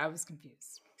 sorry, I was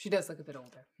confused. She does look a bit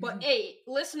older. But hey,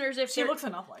 listeners, if She there- looks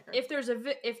enough like her. if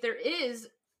there is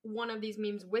one of these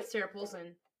memes with Sarah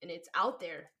Paulson and it's out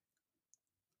there,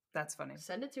 That's funny.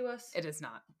 send it to us. It is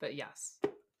not, but yes.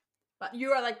 But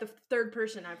you are like the third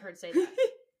person I've heard say that.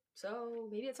 So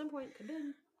maybe at some point could be.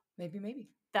 Maybe.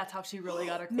 That's how she really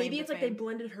got her claim Maybe to it's like they fame.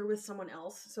 blended her with someone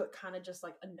else, so it kind of just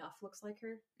like enough looks like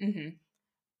her. Mm-hmm.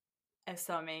 As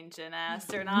some ancient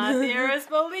astronaut theorists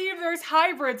believe there's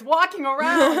hybrids walking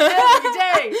around every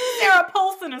day. Sarah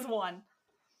Paulson is one.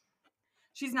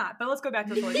 She's not, but let's go back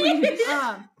to this really quick.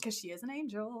 Because she is an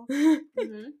angel.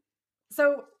 Mm-hmm.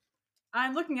 So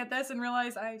I'm looking at this and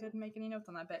realize I didn't make any notes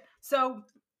on that bit. So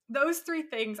those 3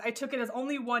 things, I took it as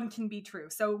only one can be true.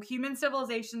 So human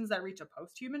civilizations that reach a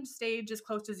post-human stage is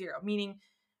close to 0, meaning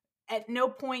at no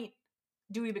point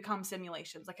do we become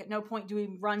simulations. Like at no point do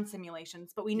we run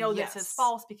simulations, but we know this is Yes.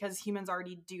 false because humans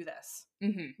already do this.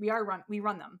 Mm-hmm. We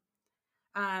run them.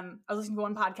 I was listening to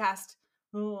one podcast.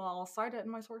 I'll cite it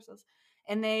in my sources,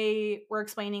 and they were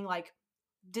explaining like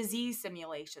disease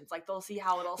simulations. Like they'll see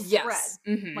how it'll spread, Yes.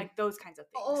 Mm-hmm. like those kinds of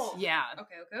things. Oh. yeah.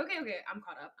 Okay. I'm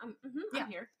caught up. I'm Yeah.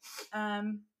 here.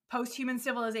 Post-human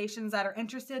civilizations that are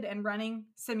interested in running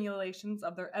simulations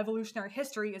of their evolutionary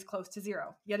history is close to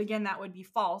 0. Yet again, that would be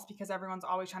false because everyone's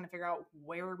always trying to figure out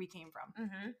where we came from.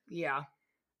 Mm-hmm. Yeah.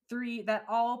 3, that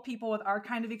all people with our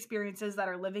kind of experiences that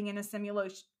are living in a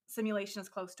simulation is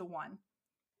close to 1.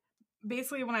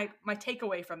 Basically, when my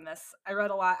takeaway from this, I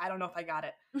read a lot. I don't know if I got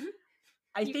it. Mhm.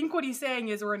 I think what he's saying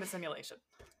is we're in a simulation.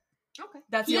 Okay.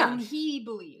 That's he, the only- he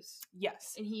believes,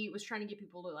 Yes. and he was trying to get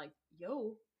people to like,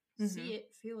 yo, Mhm. see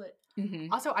it, feel it.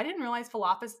 Mm-hmm. Also, I didn't realize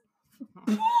Falafelis.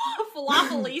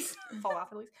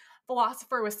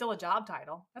 philosopher was still a job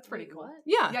title. That's pretty Wait, cool. what?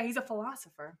 Yeah. Yeah, he's a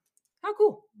philosopher. How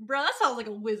cool. Bro, that sounds like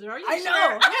a wizard. Are you I sure?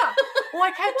 know. Yeah. Well,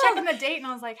 I kept checking the date, and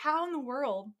I was like, "How in the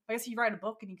world?" I guess you write a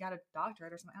book and you got a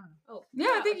doctorate or something. I don't know. Oh,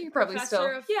 Yeah, I think you could probably professor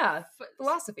still. of Yeah. ph-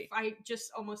 Philosophy. I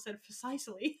just almost said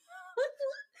precisely.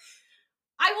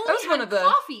 I've only That was had one of the-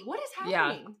 coffee. What is Yeah.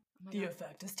 happening? Oh my The God.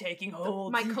 effect is taking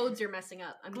hold. My codes are messing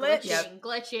up. I'm Glitch.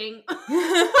 glitching.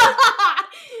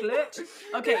 Glitch.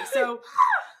 Okay, so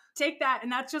take that,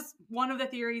 and that's just one of the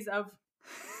theories of.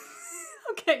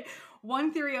 Okay,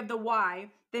 one theory of the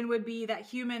why then would be that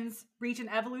humans reach an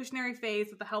evolutionary phase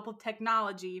with the help of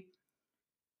technology,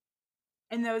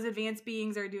 and those advanced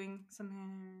beings are doing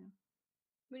some.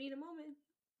 We need a moment.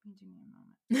 Give me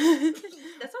a moment.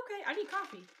 That's okay. I need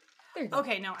coffee. There you go.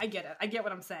 Okay, no, I get it. I get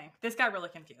what I'm saying. This got really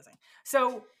confusing.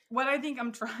 So what I think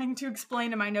I'm trying to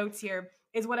explain in my notes here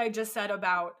is what I just said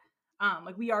about,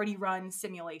 like we already run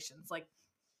simulations. Like,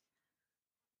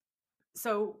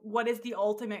 so what is the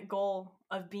ultimate goal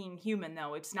of being human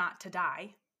though? It's not to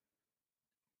die.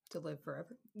 To live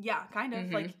forever. Yeah, kind of.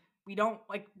 Mhm. Like we don't,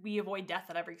 like we avoid death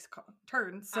at every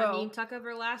turn. So, I mean, tuck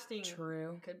everlasting.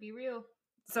 True. Could be real.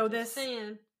 so I'm just this,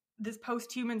 saying. this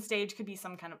post-human stage could be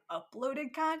some kind of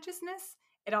uploaded consciousness.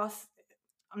 It also,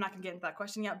 I'm not gonna get into that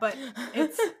question yet, but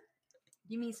it's,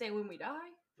 You mean say when we die?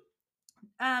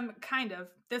 kind of.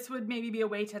 This would maybe be a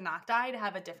way to not die, to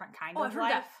have a different kind Oh, of I've heard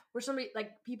life. that. Where somebody,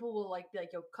 like, people will, like, be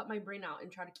like, yo, cut my brain out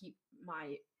and try to keep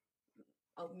my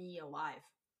me alive.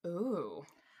 Ooh.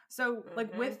 So,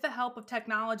 like, with the help of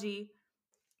technology,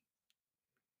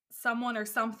 someone or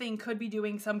something could be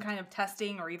doing some kind of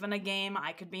testing or even a game.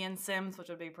 I could be in Sims, which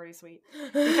would be pretty sweet.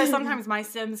 Because sometimes my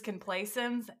Sims can play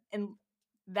Sims, and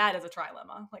that is a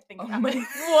trilemma. Like, think about it.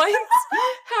 What?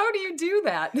 How do you do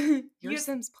that? Your You-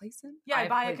 Sims play Sims? Yeah, I I've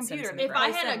buy a played Sims computer. in If If the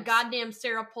I past. had a Sims. goddamn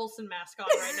Sarah Paulson mask on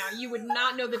right now, you would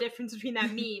not know the difference between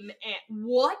that meme and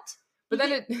what? But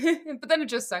then it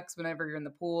just sucks whenever you're in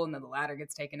the pool and then the ladder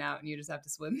gets taken out and you just have to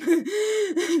swim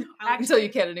until you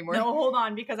can't anymore. No, hold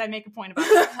on, because I make a point about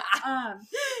that. Oh,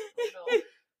 no.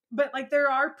 But, like, there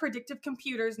are predictive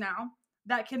computers now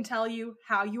that can tell you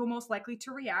how you are most likely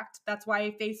to react. That's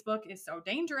why Facebook is so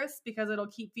dangerous, because it'll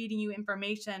keep feeding you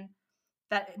information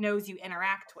that it knows you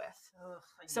interact with. Ugh,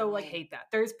 So, I like, hate that.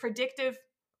 there's predictive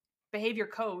behavior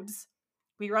codes.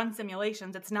 We run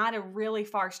simulations. It's not a really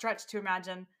far stretch to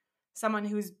imagine someone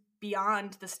who's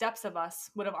beyond the steps of us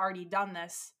would have already done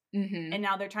this. Mm-hmm. And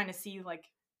now they're trying to see, like,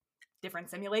 different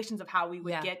simulations of how we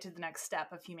would Yeah. get to the next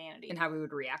step of humanity. And how we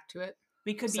would react to it.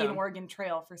 We could be So- an Oregon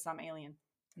Trail for some alien.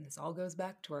 And this all goes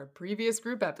back to our previous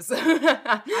group episode.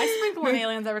 I sprinkle in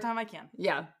aliens every time I can.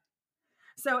 Yeah.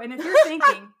 So, and if you're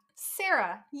thinking,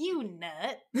 Sarah, you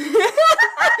nut, this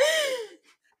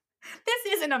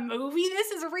isn't a movie,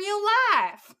 this is real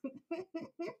life.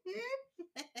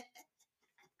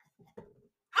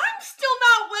 I'm still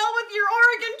not well with your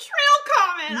Oregon Trail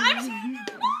comment.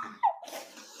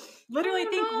 Literally I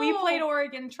don't think we know. played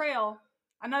Oregon Trail.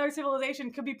 Another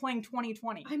civilization could be playing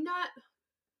 2020. I'm not.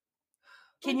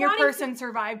 Can my your body person feel-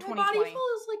 survive My body 2020?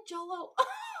 feels like Jell-O.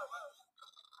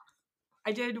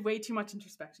 I did way too much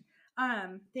introspection.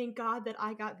 Thank God that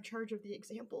I got in charge of the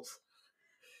examples.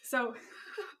 So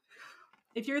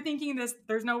if you're thinking this,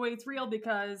 there's no way it's real,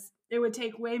 because it would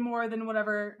take way more than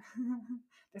whatever,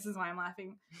 this is why I'm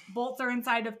laughing, bolts are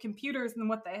inside of computers than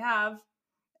what they have.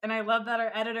 And I love that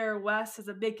our editor, Wes, is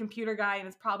a big computer guy and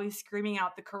is probably screaming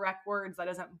out the correct words that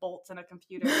isn't bolts in a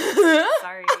computer.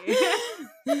 Sorry.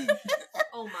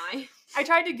 Oh my. I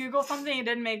tried to Google something, it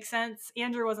didn't make sense.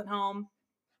 Andrew wasn't home.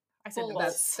 I said Bolts.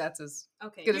 bolts. That's as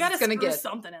Okay. good You as gotta it's gonna screw get.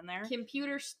 something in there.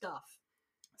 Computer stuff.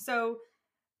 So,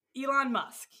 Elon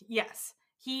Musk, yes,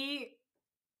 he,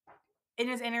 in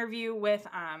his interview with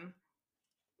I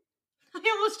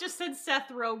almost just said Seth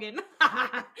Rogen.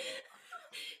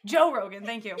 Joe Rogan,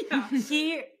 thank you.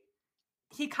 Yeah.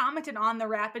 He commented on the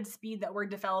rapid speed that we're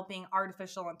developing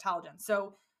artificial intelligence.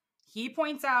 So he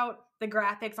points out the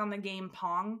graphics on the game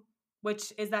Pong,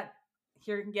 which is that,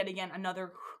 here yet again,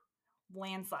 another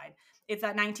landslide. It's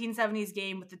that 1970s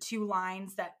game with the two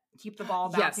lines that keep the ball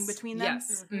bouncing between them.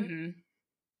 Yes. Mhm.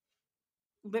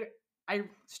 I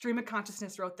Stream of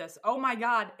Consciousness wrote this. Oh my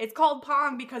God, it's called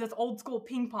Pong because it's old school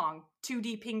ping pong,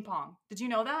 2D ping pong. Did you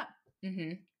know that?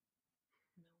 Mm-hmm.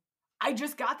 I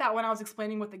just got that when I was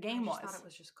explaining what the game I was. thought it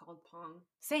was just called Pong.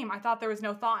 Same. I thought there was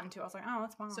no thought into it. I was like, oh,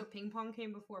 it's Pong. So ping pong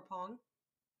came before Pong?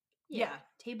 Yeah.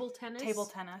 Table tennis? Table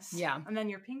tennis. Yeah. And then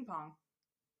your ping pong.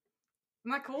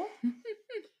 Isn't that cool?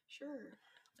 Sure.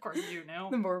 Of course you know.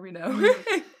 The more we know.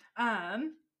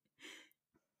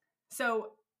 So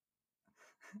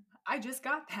I just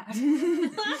got that.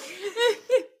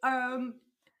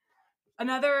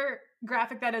 Another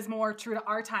graphic that is more true to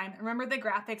our time. Remember the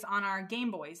graphics on our Game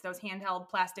Boys, those handheld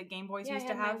plastic Game Boys Yeah, used I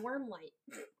to had have? my worm light.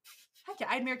 Heck yeah,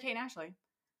 I had Mary Kate and Ashley.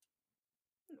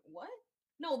 What?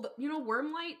 No, you know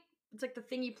worm light? It's like the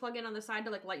thing you plug in on the side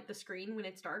to like light the screen when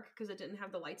it's dark because it didn't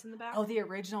have the lights in the back. Oh, the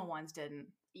original ones didn't.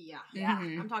 Yeah. Yeah.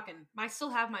 Mhm. I'm talking. I still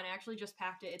have mine. I actually just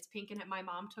packed it. It's pink, and my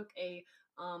mom took a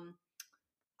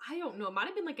I don't know. It might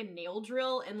have been like a nail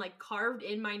drill and like carved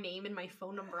in my name and my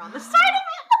phone number on the side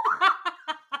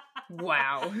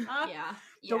Wow. of it. Yeah.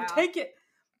 Don't take it.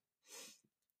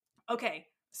 Okay,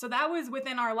 so that was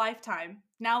within our lifetime.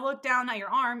 Now look down at your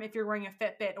arm if you're wearing a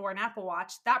Fitbit or an Apple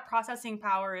Watch. That processing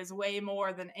power is way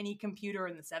more than any computer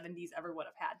in the 70s ever would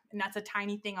have had. And that's a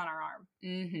tiny thing on our arm.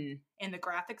 Mm-hmm. And the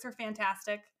graphics are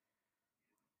fantastic.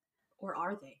 Or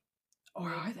are they? Or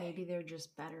are they? Maybe they're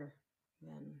just better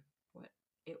than what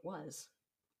it was.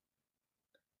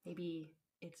 Maybe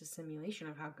it's a simulation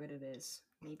of how good it is.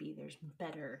 Maybe there's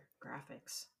better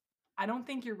graphics. I don't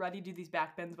think you're ready to do these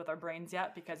backbends with our brains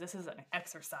yet because this is an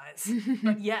exercise.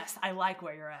 But yes, I like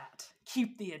where you're at.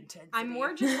 Keep the intensity. I'm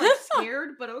more just like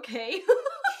scared, but okay.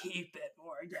 Keep it,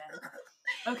 Morgan.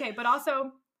 Okay, but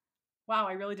also, wow,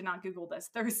 I really did not Google this.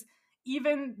 There's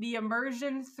even the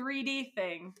immersion 3D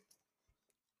thing.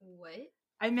 What?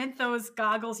 I meant those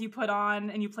goggles you put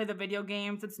on and you play the video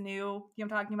games. It's new. You know what I'm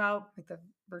talking about? Like the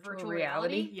virtual, Virtual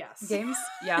reality, reality? Yes. games.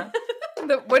 Yeah.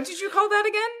 What did you call that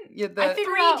again? Yeah, I the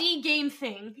figured out 3D game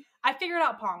thing. I figured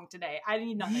out Pong today. I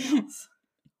need nothing else.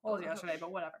 Well, it was yesterday,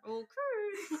 but whatever.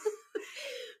 Okay.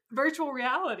 Virtual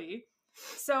reality.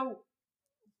 So,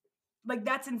 like,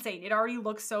 that's insane. It already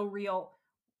looks so real.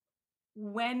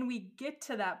 When we get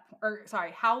to that,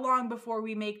 how long before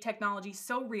we make technology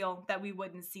so real that we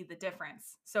wouldn't see the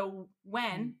difference? So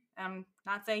when, I'm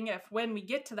not saying if, when we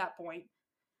get to that point,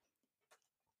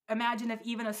 imagine if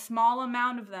even a small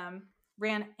amount of them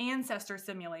ran ancestor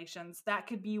simulations, that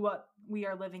could be what we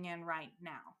are living in right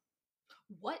now.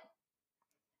 What?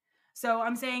 So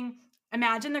I'm saying,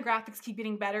 imagine the graphics keep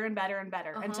getting better and better and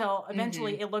better until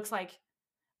eventually it looks like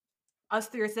us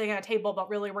three are sitting at a table, but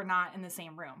really we're not in the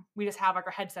same room. We just have like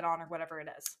our headset on or whatever it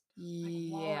is.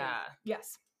 Yeah.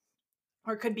 Yes.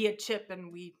 Or it could be a chip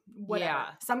and whatever. Yeah.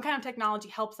 Some kind of technology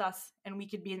helps us and we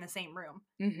could be in the same room.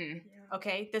 Mm-hmm. Yeah.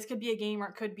 Okay? This could be a game or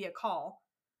it could be a call.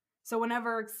 So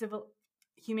whenever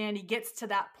humanity gets to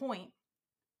that point,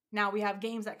 now we have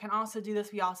games that can also do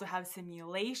this. We also have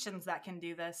simulations that can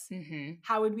do this. Mm-hmm.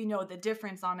 How would we know the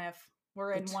difference on if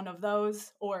we're in one of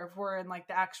those or if we're in like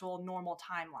the actual normal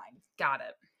timeline? Got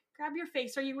it. Grab your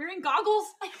face. Are you wearing goggles?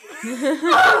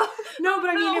 No, but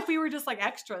I mean, if we were just like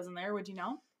extras in there, would you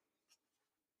know?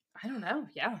 I don't know.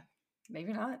 Yeah.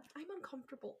 Maybe not. I'm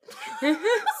uncomfortable.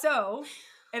 So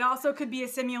it also could be a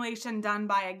simulation done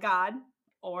by a god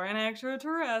or an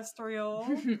extraterrestrial.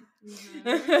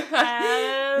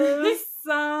 As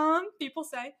some people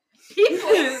say.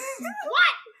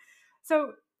 What?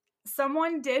 So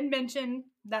someone did mention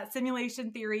that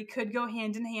simulation theory could go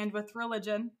hand in hand with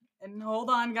religion. And hold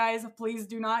on, guys. Please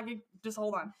do not just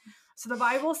hold on. So the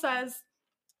Bible says,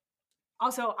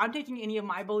 also, I'm taking any of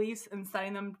my beliefs and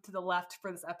setting them to the left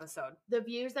for this episode. The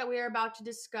views that we are about to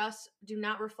discuss do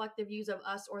not reflect the views of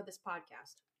us or this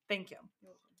podcast. Thank you.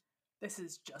 This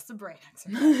is just a brain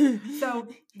exercise. So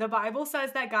the Bible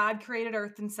says that God created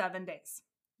Earth in 7 days.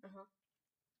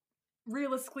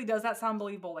 Realistically, does that sound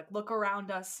believable? Like, look around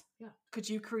us. Yeah. Could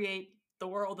you create the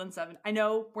world in 7? I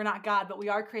know we're not God, but we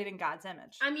are creating God's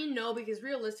image. I mean, no, because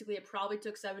realistically, it probably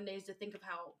took 7 days to think of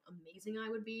how amazing I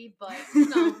would be, but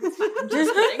no, it's fine. I'm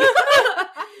just kidding.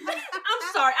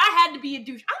 I'm sorry. I had to be a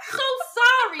douche. I'm so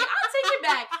sorry. I'll take it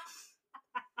back.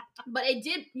 But it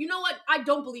did, you know what? I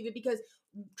don't believe it because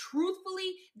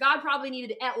truthfully, God probably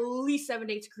needed at least 7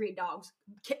 days to create dogs.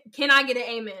 Can I get an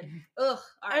amen? Ugh.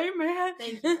 All right. Amen.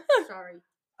 Thank you. Sorry.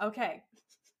 Okay.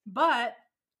 But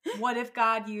what if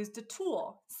God used a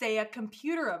tool, say a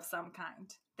computer of some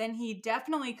kind? Then he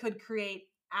definitely could create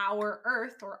our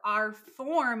Earth or our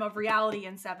form of reality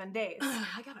in 7 days.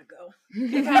 I gotta go.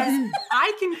 Because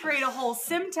I can create a whole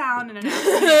sim town in an hour.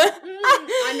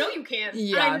 I know you can.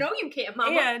 Yeah. I know you can,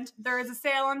 Mama. And there is a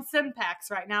sale on sim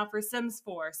packs right now for Sims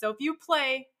 4. So if you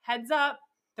play, heads up,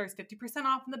 there's 50%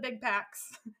 off on the big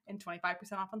packs and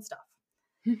 25% off on stuff.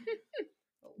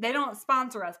 They don't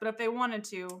sponsor us, but if they wanted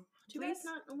to, Too bad it's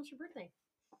not almost your birthday.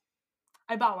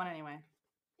 I bought one anyway.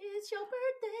 It's your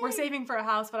birthday. We're saving for a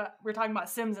house, but we're talking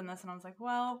about Sims in this, and I was like,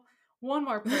 well, one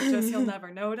more purchase you'll never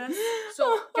notice.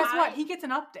 So Guess what? He gets an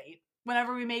update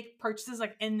whenever we make purchases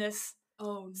like in this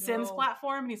Sims no.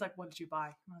 platform, and he's like, what did you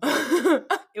buy? And I was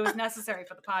like, it was necessary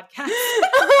for the podcast.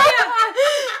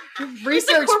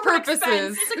 Research purposes.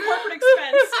 Expense. It's a corporate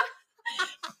expense.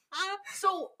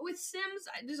 So with Sims,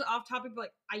 this is off topic, but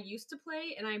like I used to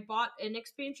play, and I bought an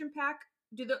expansion pack.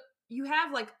 You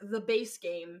have like the base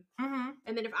game,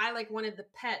 and then if I like wanted the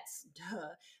pets,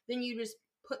 then you just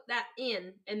put that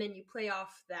in, and then you play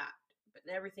off that, but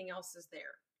everything else is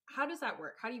there. How does that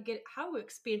work? How do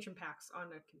expansion packs on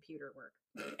a computer work?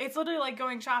 It's literally like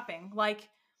going shopping. Like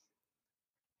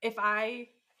if I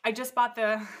just bought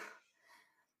the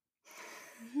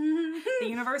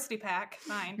university pack,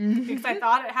 fine, because I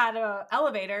thought it had an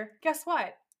elevator. Guess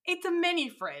what? It's a mini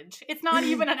fridge. It's not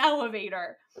even an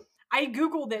elevator. I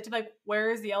Googled it to like,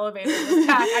 where is the elevator in this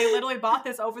pack? I literally bought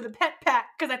this over the pet pack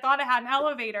because I thought it had an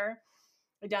elevator.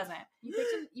 It doesn't.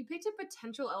 You picked a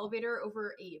potential elevator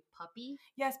over a puppy?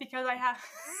 Yes, because I have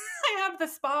the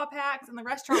spa packs and the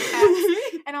restaurant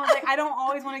packs. And I was like, I don't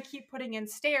always want to keep putting in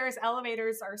stairs.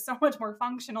 Elevators are so much more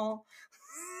functional.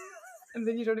 And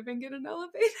then you don't even get an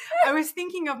elevator. I was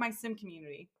thinking of my sim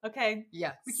community. Okay.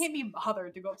 Yes. We can't be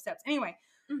bothered to go up steps. Anyway.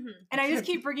 And I just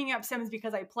keep bringing up Sims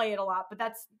because I play it a lot, but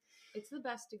it's the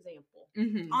best example.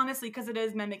 Honestly, because it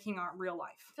is mimicking our real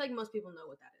life. I feel like most people know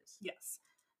what that is. Yes.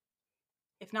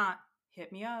 If not,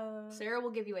 hit me up. Sarah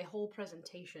will give you a whole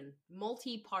presentation,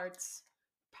 multi-parts,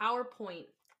 PowerPoint,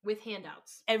 With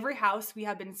handouts. Every house we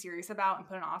have been serious about and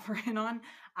put an offer in on,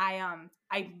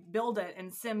 I build it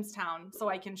in Sims Town so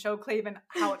I can show Claven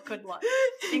how it could look,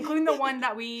 including the one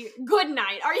that we Good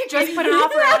night. Are you just kidding put an me?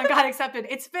 offer out and got accepted.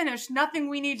 It's finished. Nothing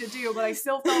we need to do, but I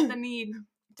still felt the need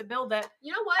to build it.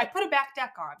 You know what? I put a back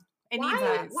deck on. It needs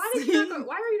that. Why did you not go,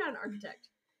 why are you not an architect?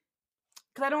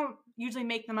 Because I don't usually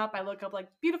make them up. I look up like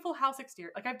beautiful house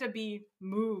exterior. Like I have to be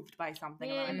moved by something.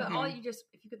 and Yeah, then I but know. all you just,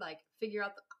 if you could like figure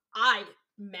out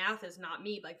math is not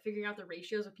me, like figuring out the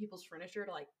ratios of people's furniture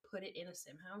to like put it in a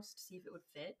sim house to see if it would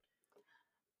fit.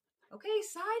 Okay,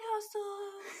 side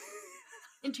hustle.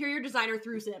 Interior designer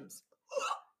through Sims.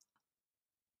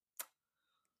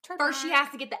 First, she has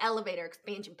to get the elevator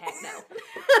expansion pack though.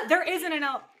 There isn't an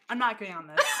I'm not getting on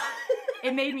this.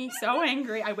 It made me so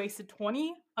angry. I wasted $20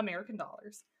 American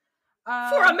dollars.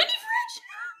 For a mini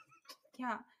fridge?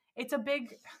 Yeah.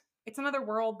 It's another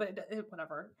world, but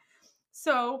whatever.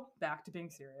 So, back to being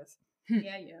serious.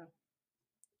 Yeah.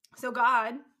 So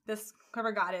God,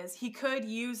 whoever God is, he could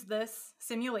use this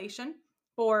simulation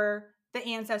for the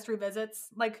ancestry visits.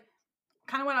 Like,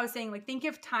 kind of what I was saying, like, think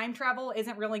if time travel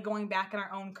isn't really going back in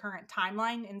our own current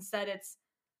timeline. Instead, it's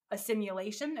a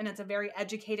simulation, and it's a very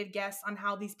educated guess on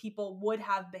how these people would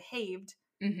have behaved,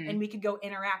 and we could go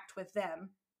interact with them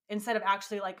instead of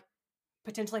actually, like,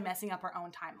 potentially messing up our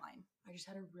own timeline. I just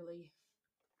had a really...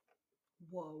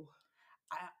 Whoa.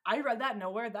 I read that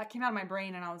nowhere. That came out of my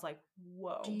brain, and I was like,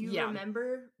 whoa. Do you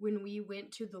remember when we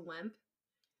went to the Lemp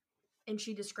and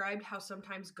she described how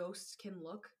sometimes ghosts can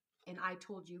look? And I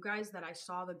told you guys that I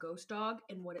saw the ghost dog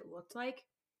and what it looked like.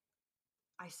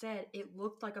 I said it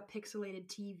looked like a pixelated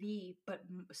TV,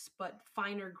 but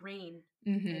finer grain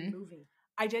and moving.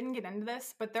 I didn't get into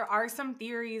this, but there are some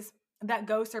theories that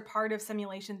ghosts are part of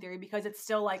simulation theory because it's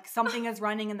still like something is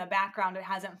running in the background. It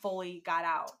hasn't fully got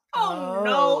out. Oh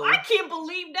no, I can't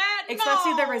believe that.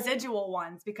 Especially the No. residual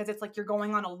ones because it's like you're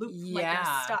going on a loop, like you're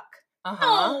stuck.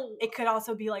 No. It could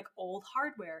also be like old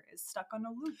hardware is stuck on a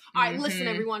loop. All right, listen,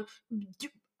 everyone.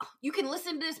 You can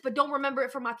listen to this, but don't remember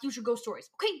it from my future ghost stories.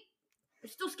 Okay,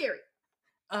 it's still scary.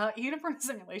 Uniform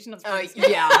simulation is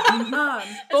Yeah.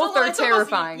 Both are It's almost-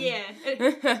 terrifying.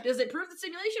 Yeah. Does it prove the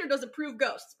simulation or does it prove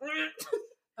ghosts?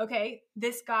 Okay,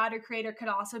 this god or creator could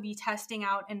also be testing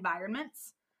out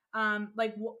environments.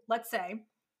 Let's say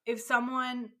if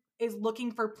someone is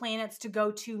looking for planets to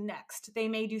go to next, they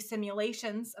may do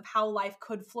simulations of how life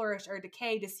could flourish or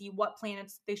decay to see what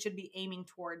planets they should be aiming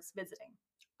towards visiting.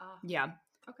 Yeah.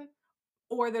 Okay.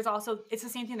 Or there's also, it's the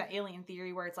same thing that alien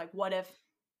theory where it's like, what if,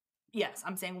 yes,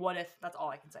 I'm saying what if, that's all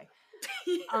I can say.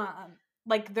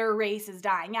 Like their race is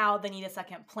dying out, they need a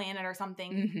second planet or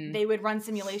something. They would run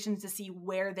simulations to see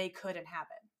where they could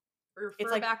inhabit.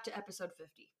 Refer back to episode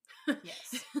 50.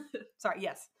 Yes. Sorry,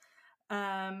 yes.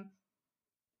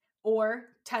 Or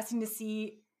testing to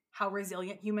see how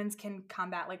resilient humans can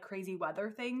combat like crazy weather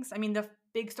things. I mean, the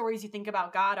big stories you think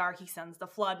about God are he sends the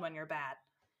flood when you're bad.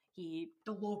 The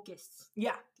locusts.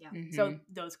 Yeah. Yeah. So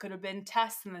those could have been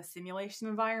tests in the simulation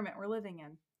environment we're living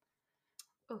in.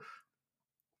 Oof.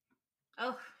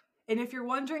 Oh. And if you're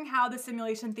wondering how the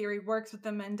simulation theory works with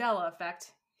the Mandela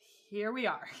effect, here we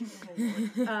are.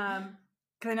 Because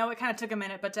I know it kind of took a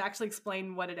minute, but to actually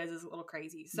explain what it is a little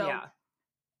crazy. So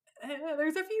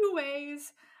there's a few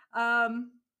ways. And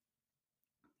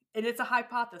it's a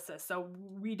hypothesis, so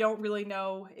we don't really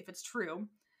know if it's true.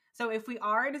 So if we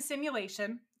are in a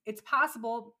simulation, it's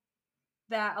possible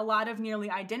that a lot of nearly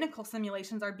identical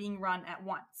simulations are being run at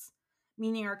once,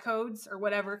 meaning our codes or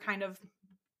whatever kind of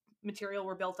material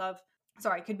we're built of,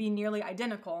 could be nearly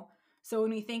identical. So when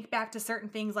we think back to certain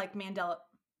things like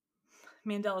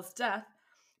Mandela's death,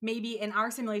 maybe in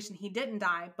our simulation he didn't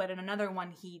die, but in another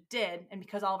one he did, and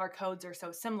because all of our codes are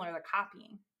so similar, they're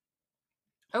copying.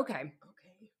 Okay.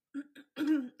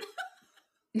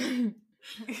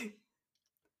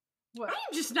 What?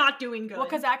 I'm just not doing good. Well,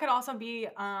 because that could also be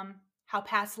how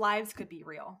past lives could be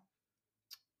real.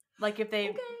 Like if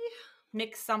they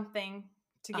mix something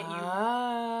to get you.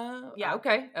 Yeah.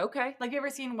 Okay. Like you ever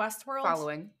seen Westworld?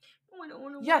 Following. I don't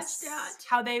want to Yes. watch that.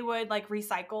 How they would like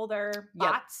recycle their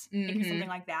bots. It could be something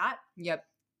like that. Yep.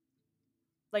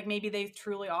 Like maybe they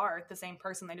truly are the same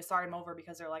person. They just started them over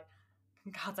because they're like,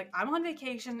 God's like, I'm on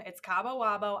vacation. It's Cabo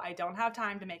Wabo. I don't have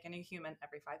time to make a new human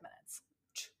every 5 minutes.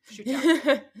 Shoot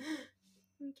down.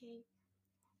 Okay.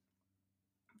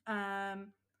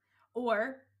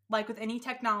 Or like with any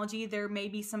technology, there may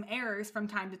be some errors from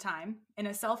time to time, and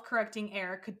a self-correcting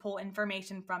error could pull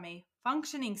information from a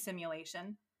functioning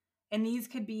simulation, and these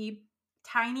could be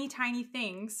tiny, tiny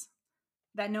things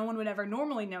that no one would ever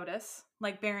normally notice,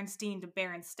 like Berenstein to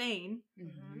Berenstain.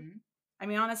 I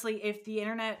mean, honestly, if the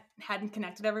internet hadn't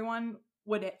connected everyone,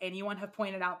 would anyone have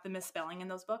pointed out the misspelling in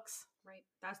those books? Right.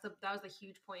 That was the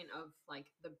huge point of like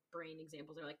the brain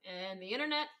examples. They're like, and the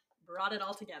internet brought it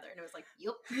all together. And it was like,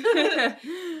 yep.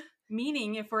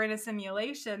 Meaning, if we're in a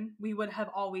simulation, we would have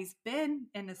always been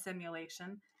in a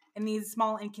simulation, and these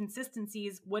small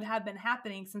inconsistencies would have been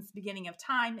happening since the beginning of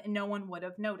time, and no one would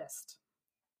have noticed.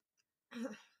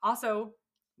 Also,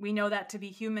 we know that to be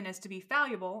human is to be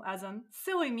fallible, as in,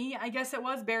 silly me, I guess it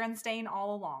was Berenstain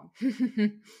all along.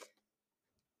 It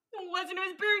wasn't. It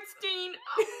was Bernstein.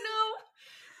 Oh no.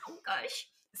 Oh gosh.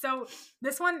 So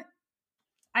this one,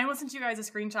 I almost sent you guys a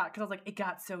screenshot because I was like, it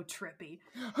got so trippy.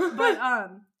 But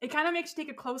it kind of makes you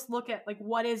take a close look at like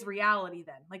what is reality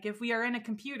then? Like if we are in a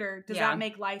computer, does that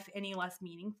make life any less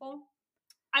meaningful?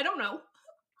 I don't know.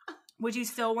 Would you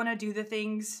still want to do the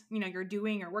things, you know, you're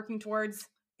doing or working towards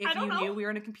if you knew we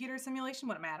were in a computer simulation?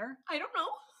 Would it matter? I don't know.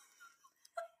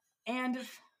 And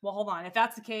well, hold on. If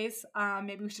that's the case,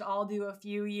 maybe we should all do a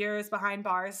few years behind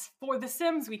bars for the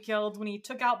Sims we killed when he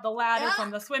took out the ladder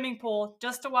from the swimming pool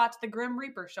just to watch the Grim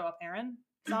Reaper show up, Aaron.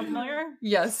 Sound familiar?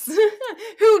 Yes.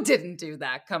 Who didn't do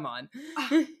that? Come on.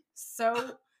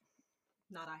 So,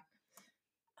 not I.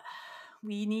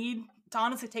 We need to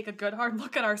honestly take a good hard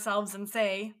look at ourselves and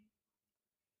say,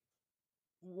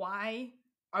 why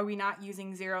are we not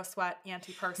using zero sweat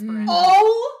antiperspirant?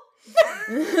 Oh!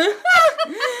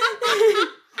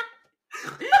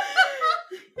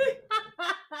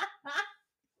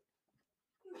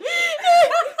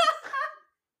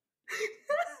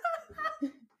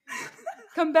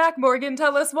 Come back, Morgan.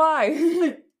 Tell us why.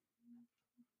 She's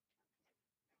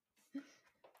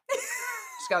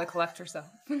got to collect herself.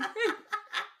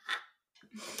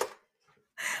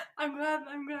 I'm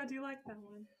glad you like that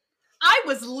one. I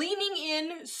was leaning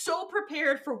in, so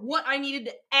prepared for what I needed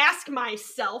to ask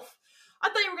myself. I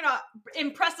thought you were gonna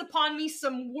impress upon me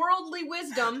some worldly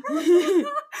wisdom.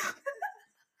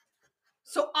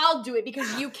 So I'll do it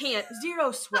because you can't.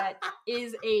 Zero Sweat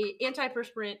is a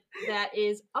antiperspirant that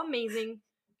is amazing.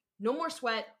 No more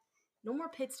sweat. No more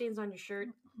pit stains on your shirt.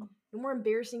 No more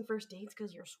embarrassing first dates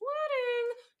because you're sweating.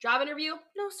 Job interview,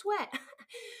 no sweat.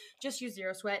 Just use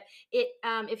Zero Sweat. It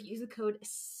if you use the code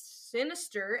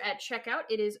SINISTER at checkout,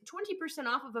 it is 20%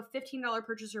 off of a $15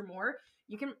 purchase or more.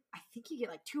 You can, I think you get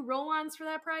like 2 roll-ons for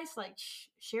that price. Like,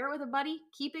 share it with a buddy.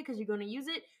 Keep it because you're going to use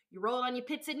it. You roll it on your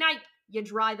pits at night. You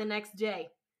dry the next day.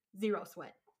 Zero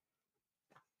sweat.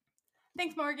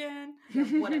 Thanks, Morgan.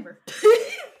 Yeah, whatever.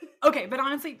 Okay, but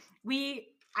honestly,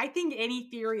 I think any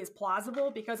theory is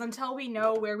plausible because until we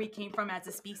know where we came from as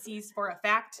a species for a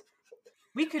fact,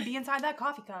 we could be inside that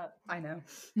coffee cup. I know.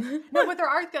 No, but there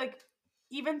are, like,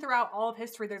 even throughout all of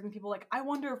history, there's been people like, I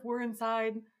wonder if we're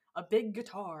inside a big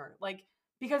guitar. Like,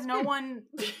 because no one...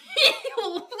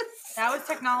 That was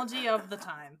technology of the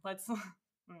time. Let's...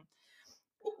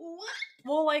 What?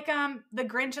 Well, like, the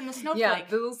Grinch and the snowflake. Yeah,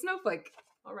 the little snowflake.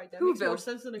 All right, that Who makes more built-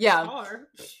 sense than a Yeah. guitar.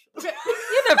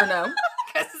 You never know.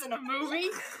 This isn't a movie.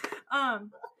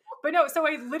 But no, so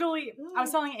I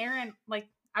was telling Aaron, like,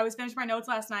 I was finishing my notes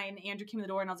last night and Andrew came to the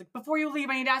door and I was like, before you leave,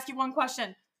 I need to ask you one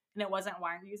question. And it wasn't,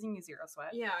 why are you using Zero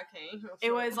Sweat? Yeah, okay.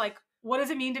 It was like, what does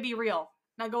it mean to be real?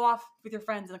 Now go off with your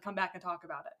friends and then come back and talk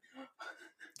about it.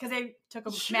 Because they took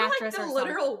a You're mattress like the or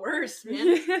literal worst,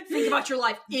 man. Think about your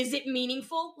life. Is it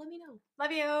meaningful? Let me know.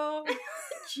 Love you.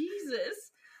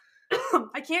 Jesus.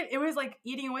 I can't, it was like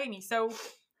eating away at me. So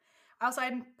also I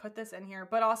didn't put this in here,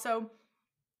 but also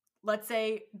let's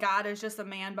say God is just a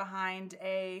man behind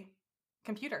a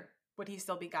computer. Would he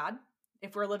still be God?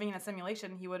 If we're living in a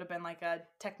simulation, he would have been like a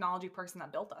technology person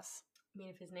that built us. I mean,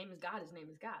 if his name is God, his name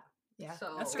is God. Yeah,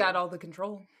 So that's got all the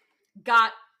control.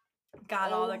 Got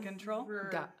all the control.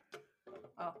 Got.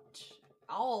 Oh,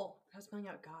 all. I was spelling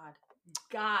out God.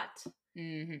 Got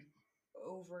Mm-hmm.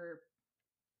 over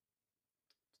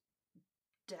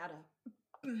data.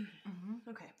 mm-hmm.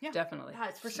 Okay. Yeah, Definitely.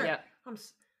 That's for sure. Yeah. I'm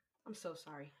so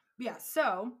sorry. Yeah.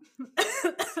 So,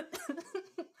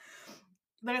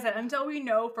 like I said, until we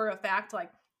know for a fact,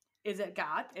 like, is it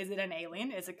God? Is it an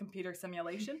alien? Is it computer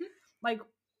simulation? Like,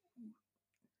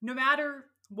 no matter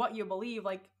what you believe,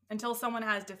 like, until someone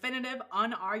has definitive,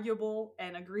 unarguable,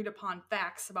 and agreed upon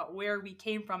facts about where we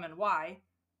came from and why,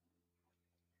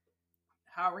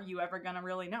 how are you ever going to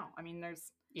really know? I mean,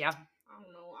 there's... Yeah. I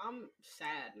don't know. I'm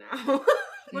sad now.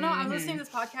 Well, no, I was listening to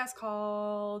this podcast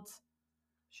called...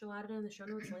 She'll add it in the show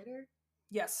notes later?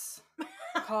 Yes.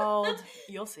 Called...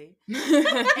 You'll see.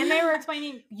 And they were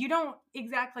explaining, you don't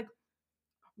exactly... Like,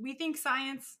 we think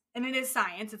science, and it is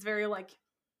science, it's very, like,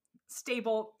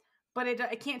 stable, but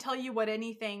I can't tell you what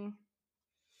anything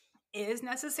is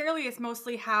necessarily. It's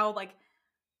mostly how, like,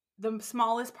 the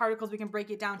smallest particles we can break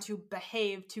it down to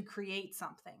behave to create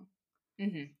something.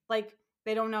 Mm-hmm. Like,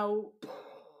 they don't know.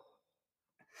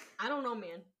 I don't know,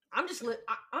 man. I'm just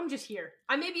here.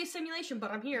 I may be a simulation,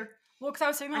 but I'm here. Well, because I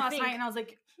was sitting there I last think. night and I was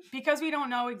like, because we don't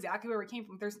know exactly where we came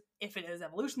from, if it is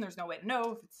evolution, there's no way to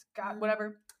know. If it's God,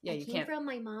 whatever. Yeah, you can't. from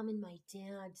my mom and my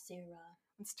dad, Sarah.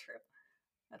 It's true.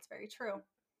 That's very true.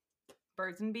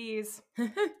 Birds and bees.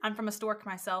 I'm from a stork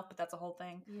myself, but that's a whole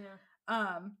thing. Yeah.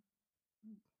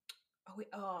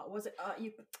 Was it oh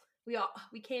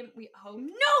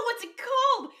no, what's it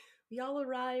called? We all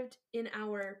arrived in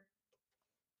our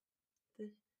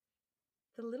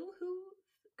the little Who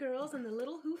girls and the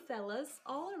little Who fellas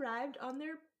all arrived on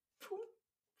their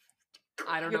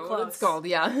I don't You're know what it's close. called.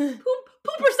 Yeah.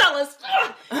 poopercellas.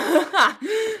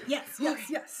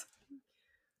 Yes.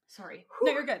 Sorry.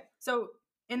 No, you're good. So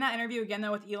in that interview again,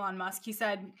 though, with Elon Musk, he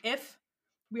said, if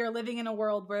we are living in a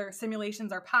world where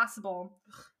simulations are possible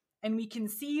and we can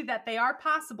see that they are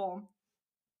possible,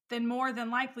 then more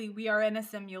than likely we are in a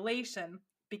simulation,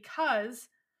 because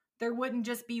there wouldn't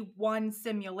just be one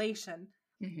simulation.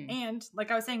 Mm-hmm. And like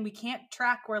I was saying, we can't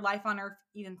track where life on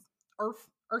Earth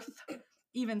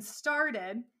even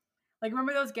started. Like,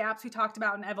 remember those gaps we talked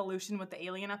about in evolution with the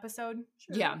alien episode?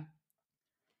 Sure. Yeah.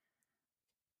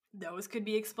 Those could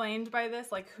be explained by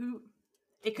this. Like, who?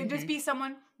 It could just be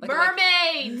someone.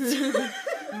 Mermaids.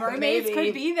 Mermaids Maybe.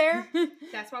 could be there.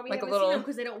 That's why we Like a haven't little- seen them,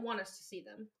 because they don't want us to see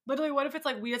them. Literally, what if it's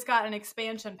like we just got an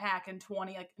expansion pack in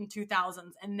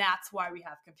 2000s, and that's why we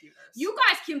have computers? You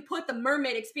guys can put the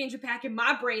mermaid expansion pack in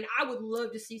my brain. I would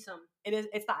love to see some.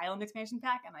 It's the island expansion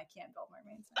pack, and I can't build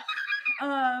mermaids.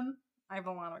 I have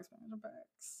a lot of expansion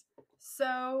packs.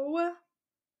 So,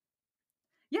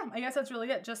 yeah, I guess that's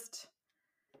really it. Just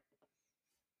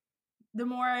the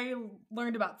more I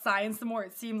learned about science, the more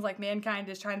it seems like mankind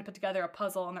is trying to put together a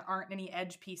puzzle, and there aren't any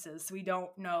edge pieces, so we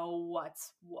don't know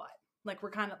what's what. Like, we're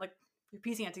kind of like, you're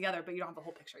piecing it together, but you don't have the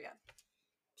whole picture yet.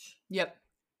 Yep.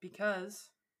 Because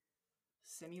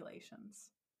simulations.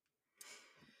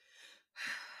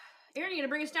 Aaron, you gonna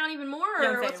bring us down even more,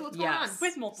 Yeah, or I'm what's saying, going yes. on?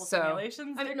 With multiple So-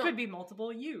 simulations, I mean, there no. could be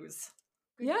multiple U's.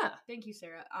 Yeah. Thank you,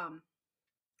 Sarah.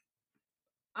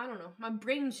 I don't know. My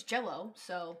brain's jello,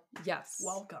 so Yes.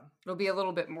 Welcome. It'll be a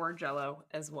little bit more Jello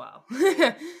as well.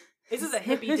 This is a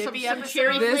hippy some dippy episode.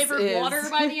 cherry This flavored is- water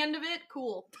by the end of it.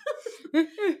 Cool.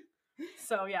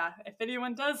 So yeah, if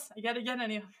anyone does yet again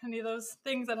any of those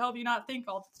things that help you not think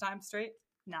all the time straight,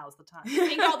 now's the time.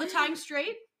 Think all the time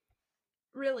straight.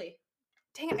 Really?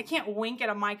 Dang it, I can't wink at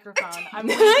a microphone. I'm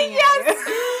winking Yes! at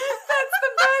you. That's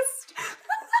the best.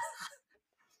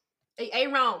 Hey,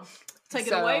 Rome, take it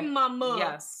So, away, mama.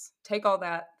 Yes. Take all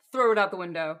that, throw it out the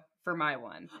window for my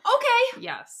one. Okay.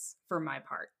 Yes, for my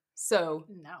part. So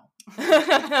No.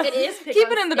 It is. Keep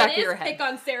it in the back of your It is head. Pick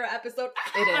on Sarah episode.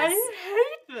 It is.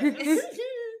 I hate this.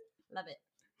 Love it.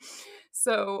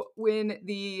 So when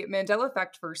the Mandela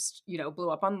effect first,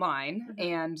 blew up online Mhm.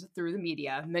 and through the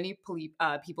media, many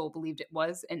people believed it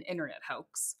was an internet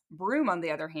hoax. Broom, on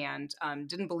the other hand,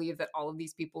 didn't believe that all of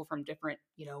these people from different,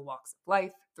 walks of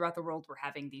life throughout the world were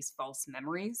having these false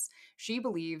memories. She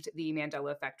believed the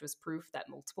Mandela effect was proof that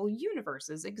multiple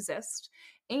universes exist,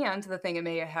 and the thing that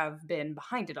may have been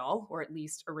behind it all, or at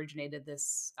least originated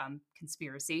this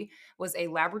conspiracy, was a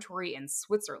laboratory in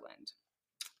Switzerland.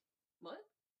 What?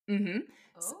 Mm-hmm.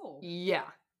 Oh. Yeah.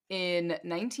 In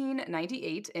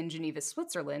 1998, in Geneva,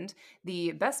 Switzerland,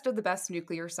 the best of the best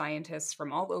nuclear scientists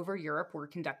from all over Europe were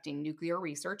conducting nuclear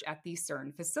research at the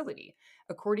CERN facility.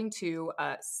 According to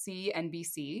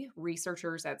CNBC,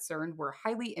 researchers at CERN were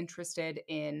highly interested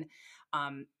in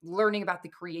learning about the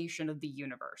creation of the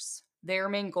universe. Their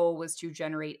main goal was to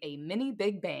generate a mini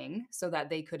Big Bang so that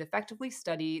they could effectively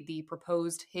study the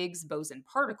proposed Higgs boson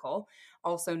particle,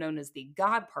 also known as the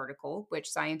God particle, which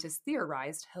scientists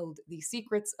theorized held the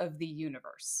secrets of the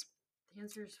universe. The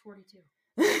answer is 42.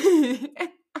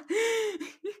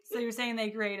 So you're saying they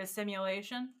create a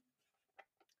simulation?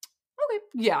 Okay,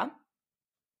 yeah.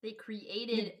 They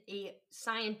created a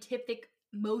scientific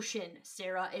motion,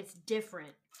 Sarah. It's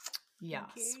different. Yes.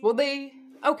 Okay.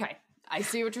 Well, okay. I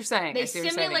see what you're saying. They I see what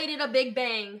you're saying. simulated a Big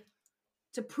Bang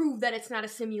to prove that it's not a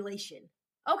simulation.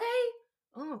 Okay?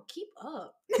 Oh, keep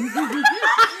up.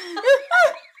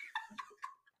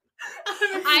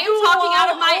 I am talking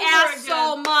out of my ass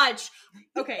so much.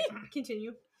 Okay,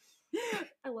 continue.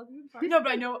 I love you. Sorry. No,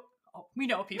 but we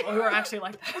know people who are actually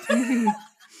like that.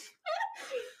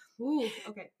 Ooh,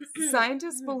 okay.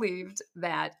 Scientists believed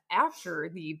that after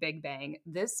the Big Bang,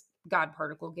 this God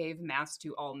particle gave mass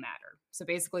to all matter. So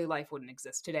basically, life wouldn't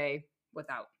exist today.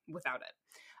 without it.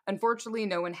 Unfortunately,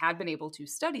 no one had been able to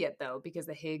study it, though, because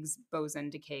the Higgs boson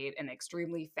decayed at an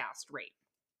extremely fast rate.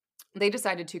 They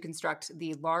decided to construct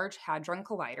the Large Hadron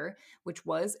Collider, which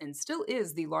was and still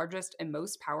is the largest and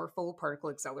most powerful particle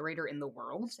accelerator in the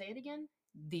world. Say it again.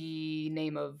 The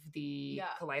name of the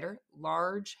collider,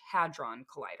 Large Hadron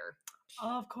Collider.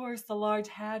 Of course, the Large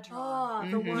Hadron. Oh,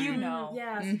 the one. You know.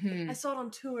 Yes. I saw it on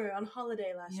tour on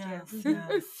holiday last year.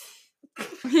 Yes.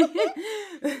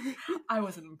 I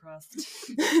wasn't impressed.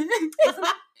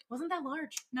 Wasn't that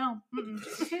large? No.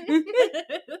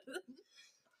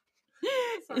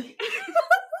 Sorry.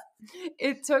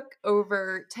 It took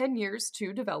over 10 years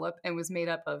to develop and was made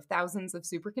up of thousands of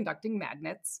superconducting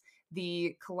magnets.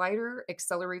 The collider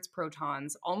accelerates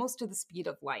protons almost to the speed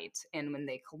of light, and when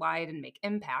they collide and make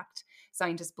impact,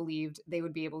 scientists believed they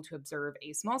would be able to observe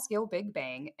a small-scale Big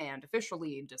Bang and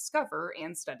officially discover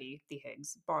and study the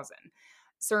Higgs boson.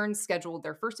 CERN scheduled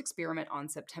their first experiment on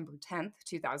September 10th,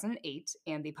 2008,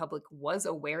 and the public was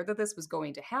aware that this was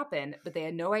going to happen, but they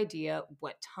had no idea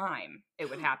what time it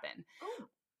would happen.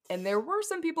 And there were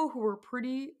some people who were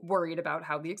pretty worried about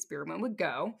how the experiment would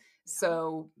go.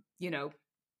 So,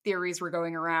 theories were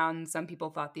going around. Some people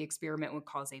thought the experiment would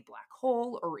cause a black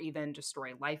hole or even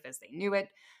destroy life as they knew it.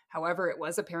 However, it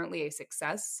was apparently a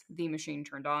success. The machine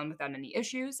turned on without any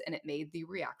issues, and it made the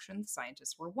reaction the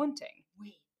scientists were wanting.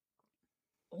 Wait.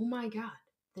 Oh my god.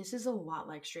 This is a lot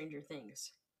like Stranger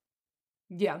Things.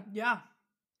 Yeah. Yeah.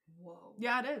 Whoa.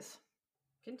 Yeah, it is.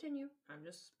 Continue. I'm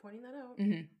just pointing that out.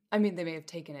 Mm-hmm. I mean, they may have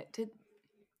taken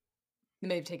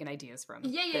ideas from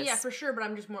Yeah, for sure, but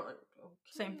I'm just more like, okay.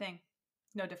 Same thing.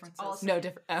 No difference. No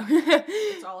different.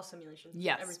 It's all a simulation.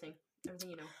 Yes. Everything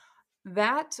you know.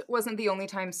 That wasn't the only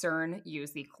time CERN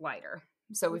used the collider.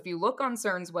 So if you look on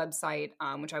CERN's website,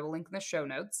 which I will link in the show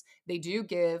notes, they do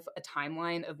give a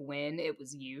timeline of when it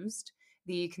was used.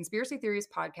 The Conspiracy Theories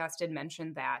podcast did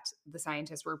mention that the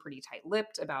scientists were pretty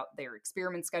tight-lipped about their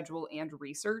experiment schedule and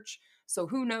research. So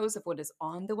who knows if what is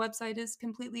on the website is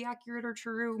completely accurate or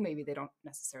true. Maybe they don't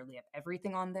necessarily have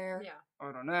everything on there. Yeah.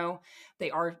 I don't know. They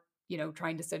are,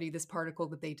 trying to study this particle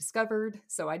that they discovered.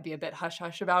 So I'd be a bit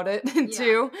hush-hush about it,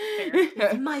 too.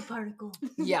 It's my particle.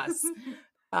 Yes.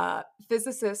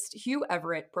 Physicist Hugh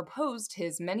Everett proposed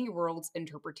his many worlds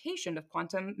interpretation of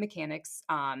quantum mechanics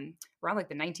around like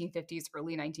the 1950s,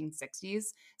 early 1960s,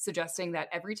 suggesting that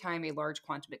every time a large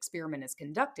quantum experiment is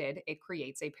conducted, it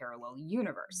creates a parallel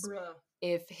universe. Bruh.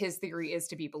 If his theory is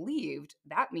to be believed,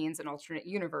 that means an alternate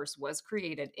universe was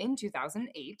created in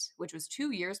 2008, which was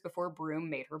 2 years before Broom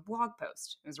made her blog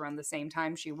post. It was around the same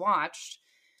time she watched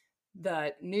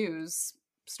the news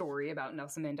story about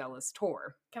Nelson Mandela's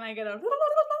tour. Can I get a...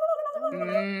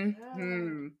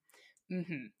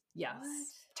 Yes.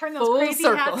 What? Turn those Full crazy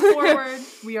circle. hats forward.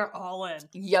 We are all in.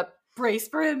 Yep. Brace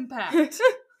for impact.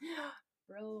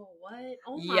 Bro, what?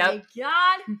 Oh Yep. my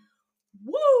god.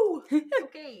 Woo!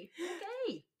 Okay.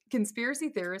 Conspiracy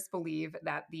theorists believe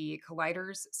that the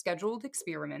collider's scheduled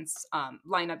experiments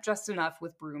line up just enough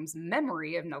with Broom's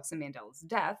memory of Nelson Mandela's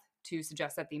death to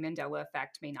suggest that the Mandela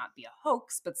effect may not be a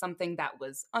hoax, but something that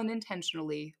was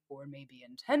unintentionally, or maybe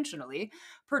intentionally,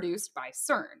 produced by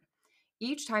CERN.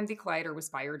 Each time the collider was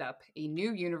fired up, a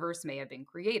new universe may have been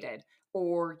created,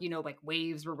 or, like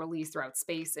waves were released throughout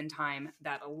space and time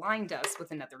that aligned us with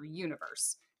another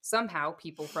universe. Somehow,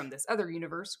 people from this other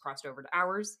universe crossed over to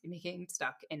ours and became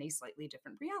stuck in a slightly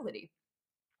different reality.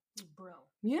 Bro.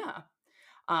 Yeah.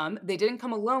 They didn't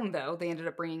come alone, though. They ended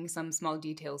up bringing some small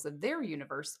details of their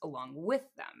universe along with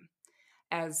them.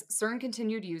 As CERN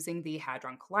continued using the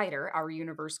Hadron Collider, our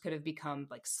universe could have become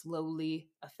slowly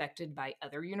affected by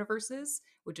other universes,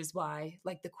 which is why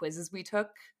the quizzes we took,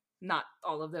 not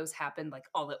all of those happened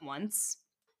all at once.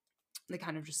 They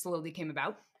kind of just slowly came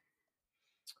about.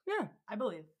 Yeah. I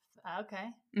believe. Okay.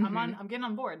 Mm-hmm. I'm getting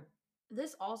on board.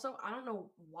 This also, I don't know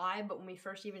why, but when we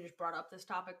first even just brought up this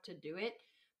topic to do it,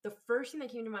 the first thing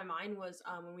that came to my mind was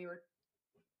when we were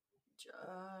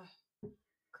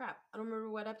crap, I don't remember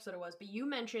what episode it was, but you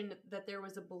mentioned that there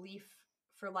was a belief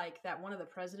for that one of the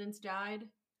presidents died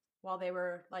while they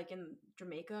were in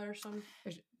Jamaica or something.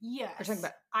 Yes. We're talking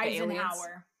about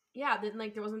Eisenhower. Yeah, then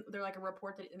there wasn't a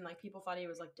report that people thought he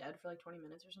was dead for 20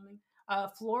 minutes or something.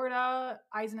 Florida,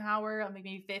 Eisenhower,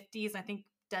 maybe 50s, I think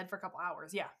dead for a couple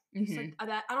hours. Yeah. Mm-hmm. So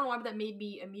that, I don't know why, but that made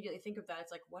me immediately think of that.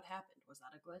 It's what happened? Was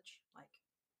that a glitch?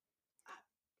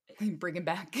 Bring him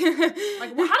back. How did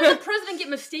the president get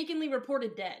mistakenly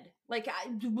reported dead?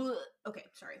 Okay,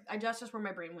 sorry. That's just where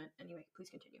my brain went. Anyway, please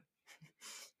continue.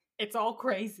 It's all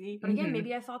crazy. But again,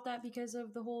 maybe I thought that because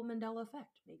of the whole Mandela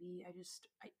effect. Maybe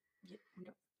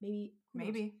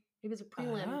maybe it's a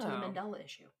prelim to the Mandela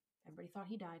issue. Everybody thought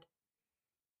he died.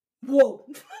 Whoa.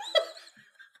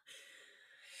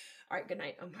 All right, good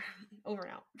night. I'm over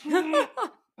and out.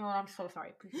 Oh, I'm so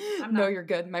sorry. I'm No, not. you're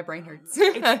good. My brain hurts.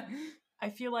 I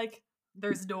feel like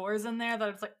there's doors in there that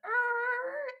it's like,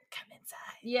 come inside.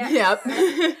 Yeah. Yep.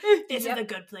 This Yep. is a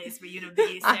good place for you to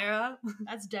be, Sarah.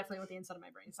 That's definitely what the inside of my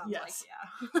brain sounds Yes.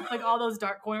 like. Yeah. Like all those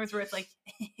dark corners where it's like,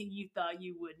 you thought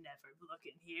you would never look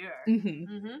in here.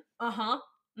 Mhm. Uh-huh.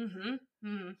 Here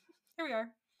we are.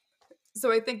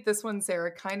 So I think this one,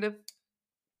 Sarah, kind of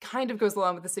goes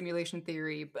along with the simulation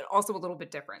theory, but also a little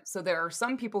bit different. So there are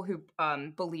some people who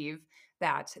believe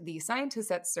that the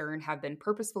scientists at CERN have been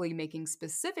purposefully making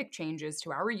specific changes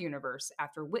to our universe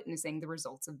after witnessing the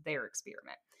results of their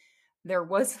experiment. There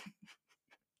was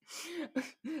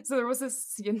there was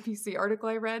this CNBC article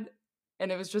I read,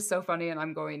 and it was just so funny, and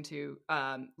I'm going to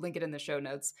link it in the show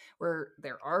notes, where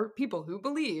there are people who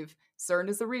believe CERN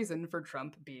is the reason for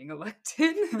Trump being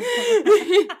elected. We're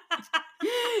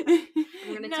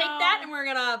gonna take that and we're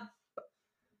gonna.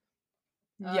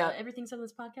 Yeah, Everything said on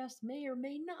this podcast may or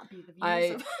may not be the views I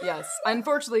of. yes, I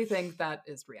unfortunately think that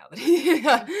is reality.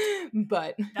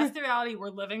 But that's the reality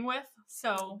we're living with.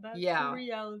 So That's Yeah. the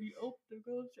reality. Oh, there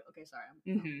goes. Okay, sorry.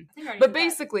 Mhm. I think I already But did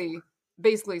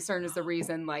basically CERN is the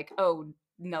reason, like, oh,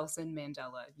 Nelson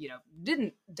Mandela,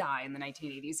 didn't die in the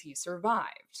 1980s. He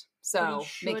survived. So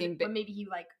making but maybe he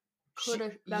like could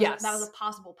have. Yes. That was a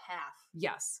possible path.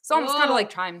 Yes. So almost kind of Whoa.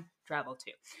 like time travel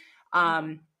too.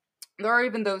 There are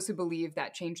even those who believe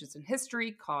that changes in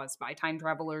history caused by time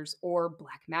travelers or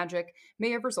black magic may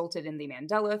have resulted in the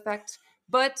Mandela effect.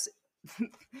 But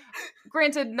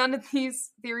granted, none of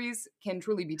these theories can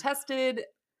truly be tested.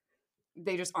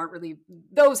 They just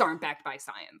those aren't backed by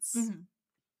science.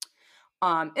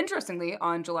 Interestingly,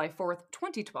 on July 4th,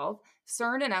 2012,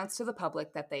 CERN announced to the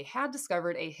public that they had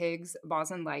discovered a Higgs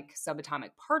boson-like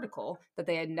subatomic particle that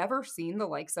they had never seen the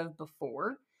likes of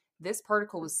before. This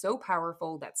particle was so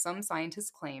powerful that some scientists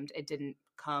claimed it didn't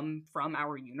come from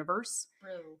our universe.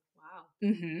 Bro, wow.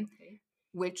 Okay.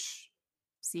 Which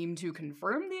seemed to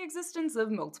confirm the existence of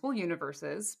multiple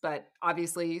universes, but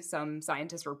obviously some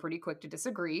scientists were pretty quick to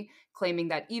disagree, claiming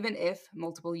that even if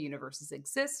multiple universes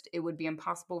exist, it would be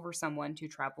impossible for someone to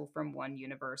travel from one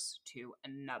universe to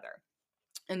another.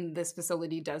 And this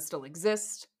facility does still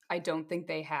exist. I don't think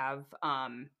they have,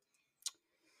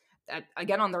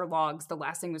 again, on their logs, the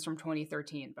last thing was from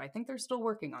 2013, but I think they're still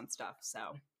working on stuff,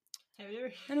 so. Have you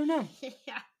ever? I don't know.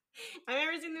 Yeah. Have you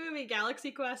ever seen the movie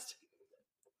Galaxy Quest?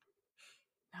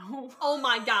 No. Oh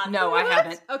my god. No, I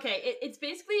haven't. Okay, it's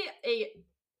basically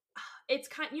it's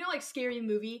kind, like Scary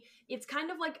Movie. It's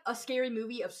kind of like a Scary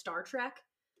Movie of Star Trek,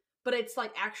 but it's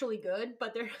like actually good.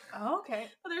 But Okay.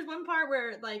 there's one part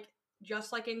where like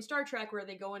just like in Star Trek where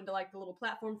they go into like the little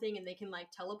platform thing and they can like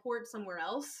teleport somewhere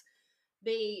else.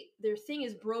 Their thing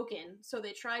is broken, so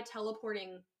they try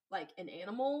teleporting like an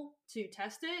animal to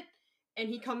test it,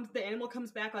 and the animal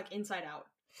comes back like inside out.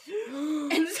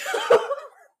 And so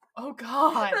Oh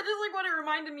God. that's just like what it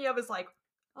reminded me of is like,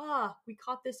 we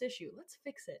caught this issue. Let's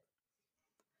fix it.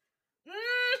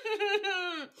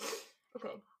 Okay.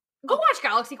 Go watch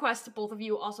Galaxy Quest, both of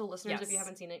you. Also, listeners, if you Yes.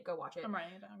 haven't seen it, go watch it. I'm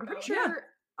writing it down. I'm pretty Go. sure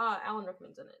Alan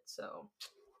Rickman's in it, so.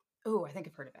 Oh, I think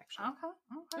I've heard of it, actually.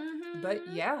 Okay.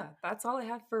 But yeah, that's all I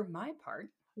have for my part.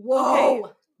 Whoa!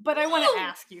 Okay. But I want to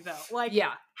ask you though, like,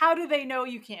 Yeah. how do they know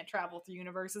you can't travel through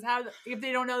universes? How if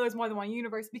they don't know there's more than one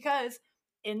universe? Because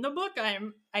in the book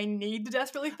I need to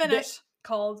desperately finish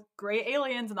called Gray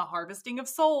Aliens and the Harvesting of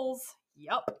Souls.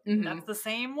 Yep, that's the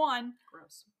same one.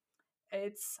 Gross.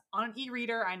 It's on an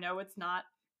e-reader. I know it's not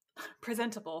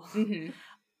presentable. Mm-hmm.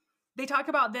 They talk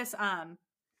about this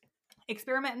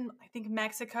experiment in, I think,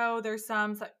 Mexico. There's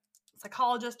some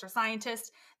psychologist or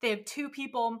scientist. They have two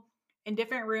people in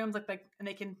different rooms, and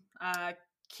they can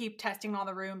keep testing all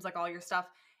the rooms, like all your stuff,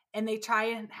 and they try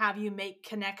and have you make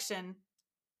connection,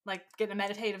 like get in a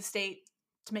meditative state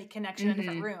to make connection in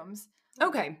different rooms.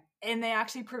 Okay. And they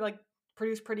actually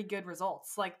produce pretty good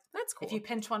results. Like, That's cool. if you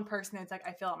pinch one person, it's like,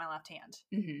 I feel it in my left hand.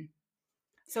 Mm-hmm.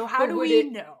 So how But do would we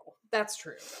it- know? That's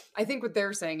true. I think what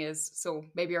they're saying is, so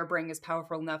maybe our brain is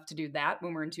powerful enough to do that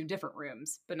when we're in two different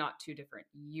rooms, but not two different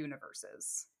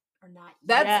universes. Or not.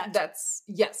 That's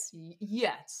yes.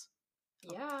 Yeah,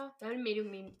 that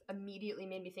immediately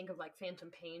made me think of like Phantom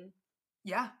Pain.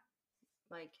 Yeah.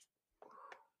 Like,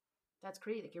 that's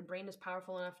crazy. Like, your brain is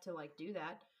powerful enough to like do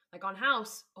that. Like on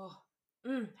House.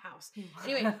 House.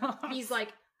 Anyway,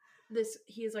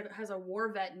 he has a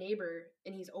war vet neighbor,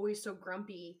 and he's always so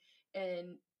grumpy.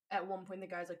 And at one point the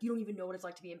guy's like, you don't even know what it's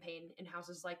like to be in pain. And House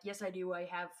is like, yes, I do. I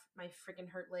have my freaking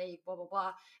hurt leg, blah, blah,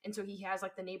 blah. And so he has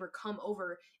like the neighbor come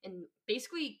over and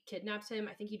basically kidnaps him.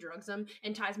 I think he drugs him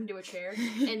and ties him to a chair.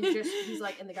 And he's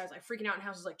like, and the guy's like freaking out. And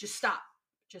House is like, just stop.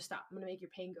 Just stop. I'm going to make your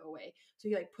pain go away. So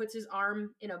he like puts his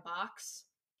arm in a box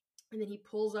and then he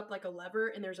pulls up like a lever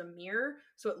and there's a mirror.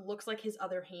 So it looks like his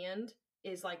other hand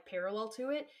is like parallel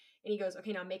to it. And he goes,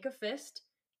 okay, now make a fist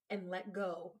and let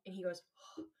go. And he goes,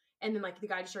 oh. And then like the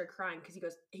guy just started crying because he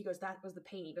goes, that was the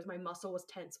pain. He goes, my muscle was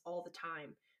tense all the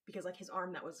time because like his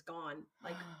arm that was gone,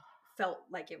 like felt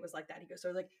like it was like that. He goes, so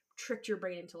it, like tricked your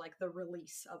brain into like the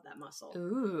release of that muscle.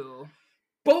 Ooh.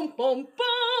 Boom, boom,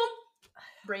 boom.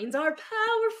 Brains are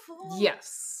powerful.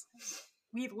 Yes.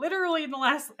 We literally in the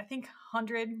last, I think,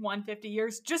 150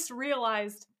 years just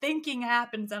realized thinking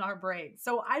happens in our brain.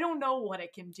 So I don't know what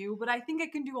it can do, but I think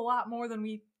it can do a lot more than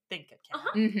we think it can.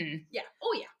 Uh-huh. Mm-hmm. Yeah.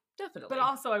 Oh, yeah. Definitely. But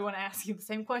also I want to ask you the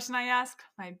same question I asked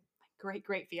my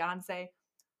great fiance.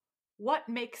 What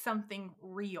makes something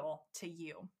real to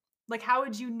you? Like, how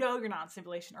would you know you're not in a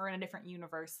simulation or in a different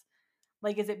universe?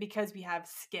 Like, is it because we have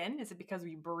skin? Is it because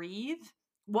we breathe?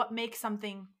 What makes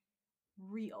something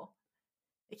real?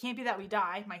 It can't be that we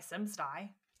die. My Sims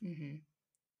die. Mm-hmm.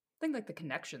 I think like the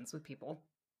connections with people.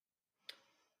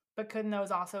 But couldn't those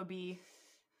also be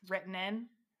written in?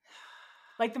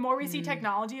 Like, the more we see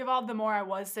technology evolve, the more I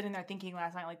was sitting there thinking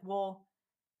last night, like, well,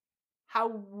 how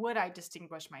would I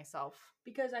distinguish myself?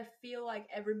 Because I feel like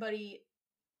everybody,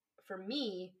 for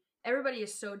me, everybody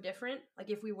is so different.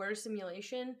 Like, if we were a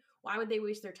simulation, why would they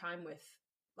waste their time with,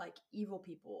 like, evil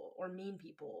people or mean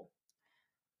people?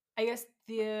 I guess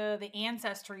the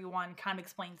ancestry one kind of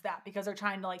explains that because they're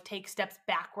trying to, like, take steps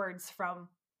backwards from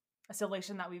a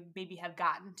simulation that we maybe have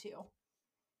gotten to.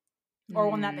 Or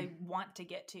one that they want to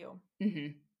get to.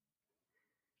 Mm-hmm.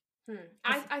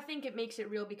 I think it makes it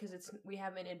real because we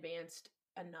haven't advanced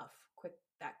enough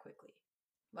that quickly.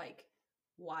 Like,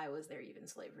 why was there even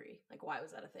slavery? Like, why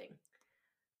was that a thing?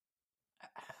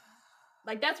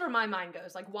 Like, that's where my mind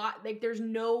goes. Like, why? Like, there's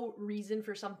no reason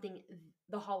for something,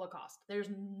 the Holocaust. There's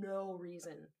no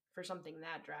reason for something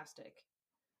that drastic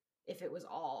if it was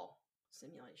all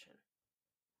simulation.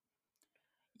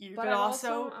 But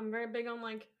also, I'm very big on,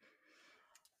 like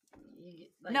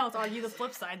no, let's argue the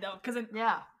flip side, though. Because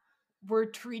we're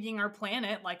treating our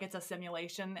planet like it's a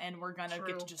simulation and we're going to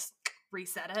get to just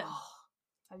reset it. Oh,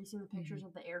 have you seen the pictures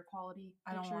of the air quality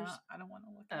I don't pictures? want to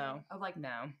look at it. Of, like,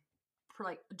 no.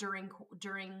 Like during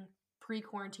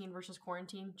pre-quarantine versus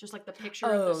quarantine, just like the picture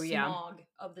of the smog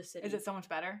of the city. Is it so much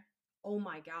better? Oh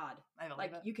my god! I don't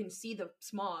like you can see the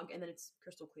smog and then it's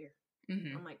crystal clear.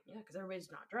 Mm-hmm. I'm like, yeah, because everybody's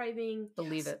not driving.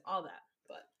 Believe it. All that,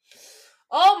 but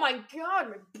oh my god,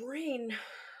 my brain.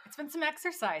 It's been some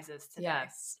exercises today.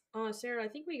 Yes. Sarah, I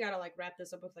think we gotta like wrap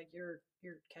this up with like your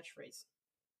catchphrase.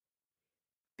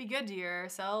 Be good to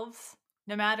yourselves.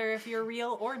 No matter if you're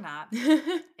real or not.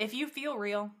 If you feel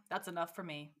real, that's enough for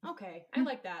me. Okay, I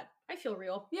like that. I feel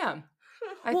real. Yeah.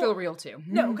 I feel real too.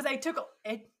 No, because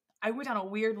I went on a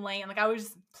weird lane. Like, I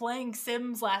was playing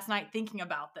Sims last night thinking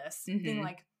about this. Thinking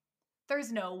like,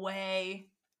 there's no way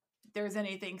there's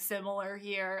anything similar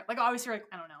here. Like, obviously, like,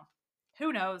 I don't know.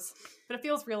 Who knows? But it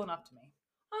feels real enough to me.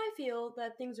 I feel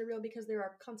that things are real because there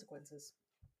are consequences.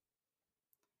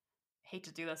 Hate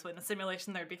to do this, but in a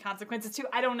simulation there'd be consequences too.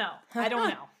 I don't know.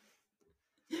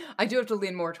 I do have to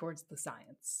lean more towards the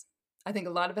science. I think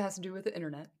a lot of it has to do with the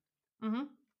internet. Mm-hmm.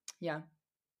 Yeah.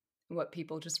 What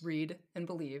people just read and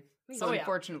believe. Wait, so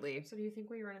unfortunately. So do you think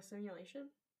we were in a simulation?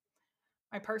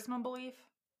 My personal belief?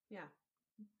 Yeah.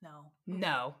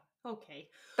 No. Okay.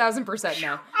 1000%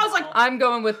 no. I was like, I'm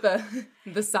going with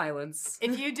the silence.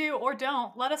 If you do or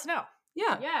don't, let us know.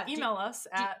 Yeah. Email us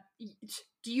at...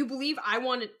 Do you believe? I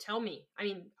want to tell me. I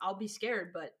mean, I'll be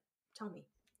scared, but tell me.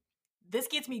 This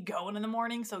gets me going in the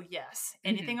morning, so yes.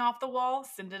 Anything off the wall,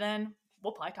 send it in.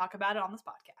 We'll probably talk about it on this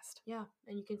podcast. Yeah,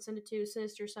 and you can send it to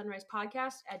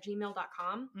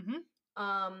sinistersunrisepodcast@gmail.com.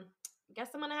 I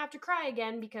guess I'm going to have to cry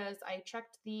again because I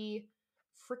checked the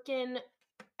freaking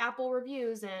Apple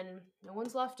reviews and no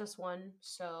one's left us one,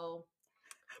 so...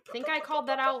 I think I called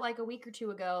that out like a week or two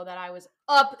ago that I was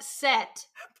upset.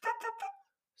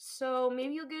 So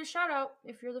maybe you'll get a shout out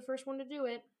if you're the first one to do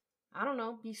it. I don't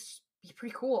know. Be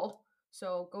pretty cool.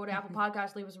 So go to Apple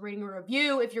Podcasts, leave us a rating or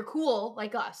review if you're cool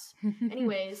like us.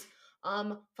 Anyways,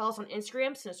 follow us on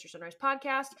Instagram, Sinister Sunrise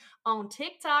Podcast. On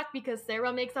TikTok, because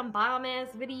Sarah makes some bomb-ass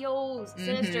videos.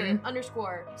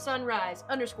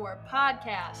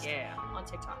 Sinister_Sunrise_Podcast. Yeah. On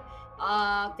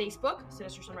TikTok. Facebook,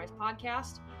 Sinister Sunrise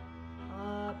Podcast.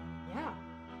 Yeah.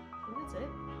 I think that's it.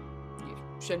 You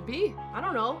should be. I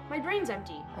don't know. My brain's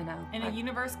empty. I know. In a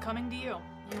universe coming to you.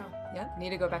 Yeah. Yep, need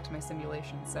to go back to my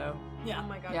simulation, so. Oh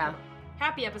my god. Yeah.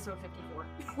 Happy episode 54.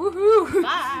 Woohoo!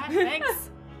 Bye. Thanks.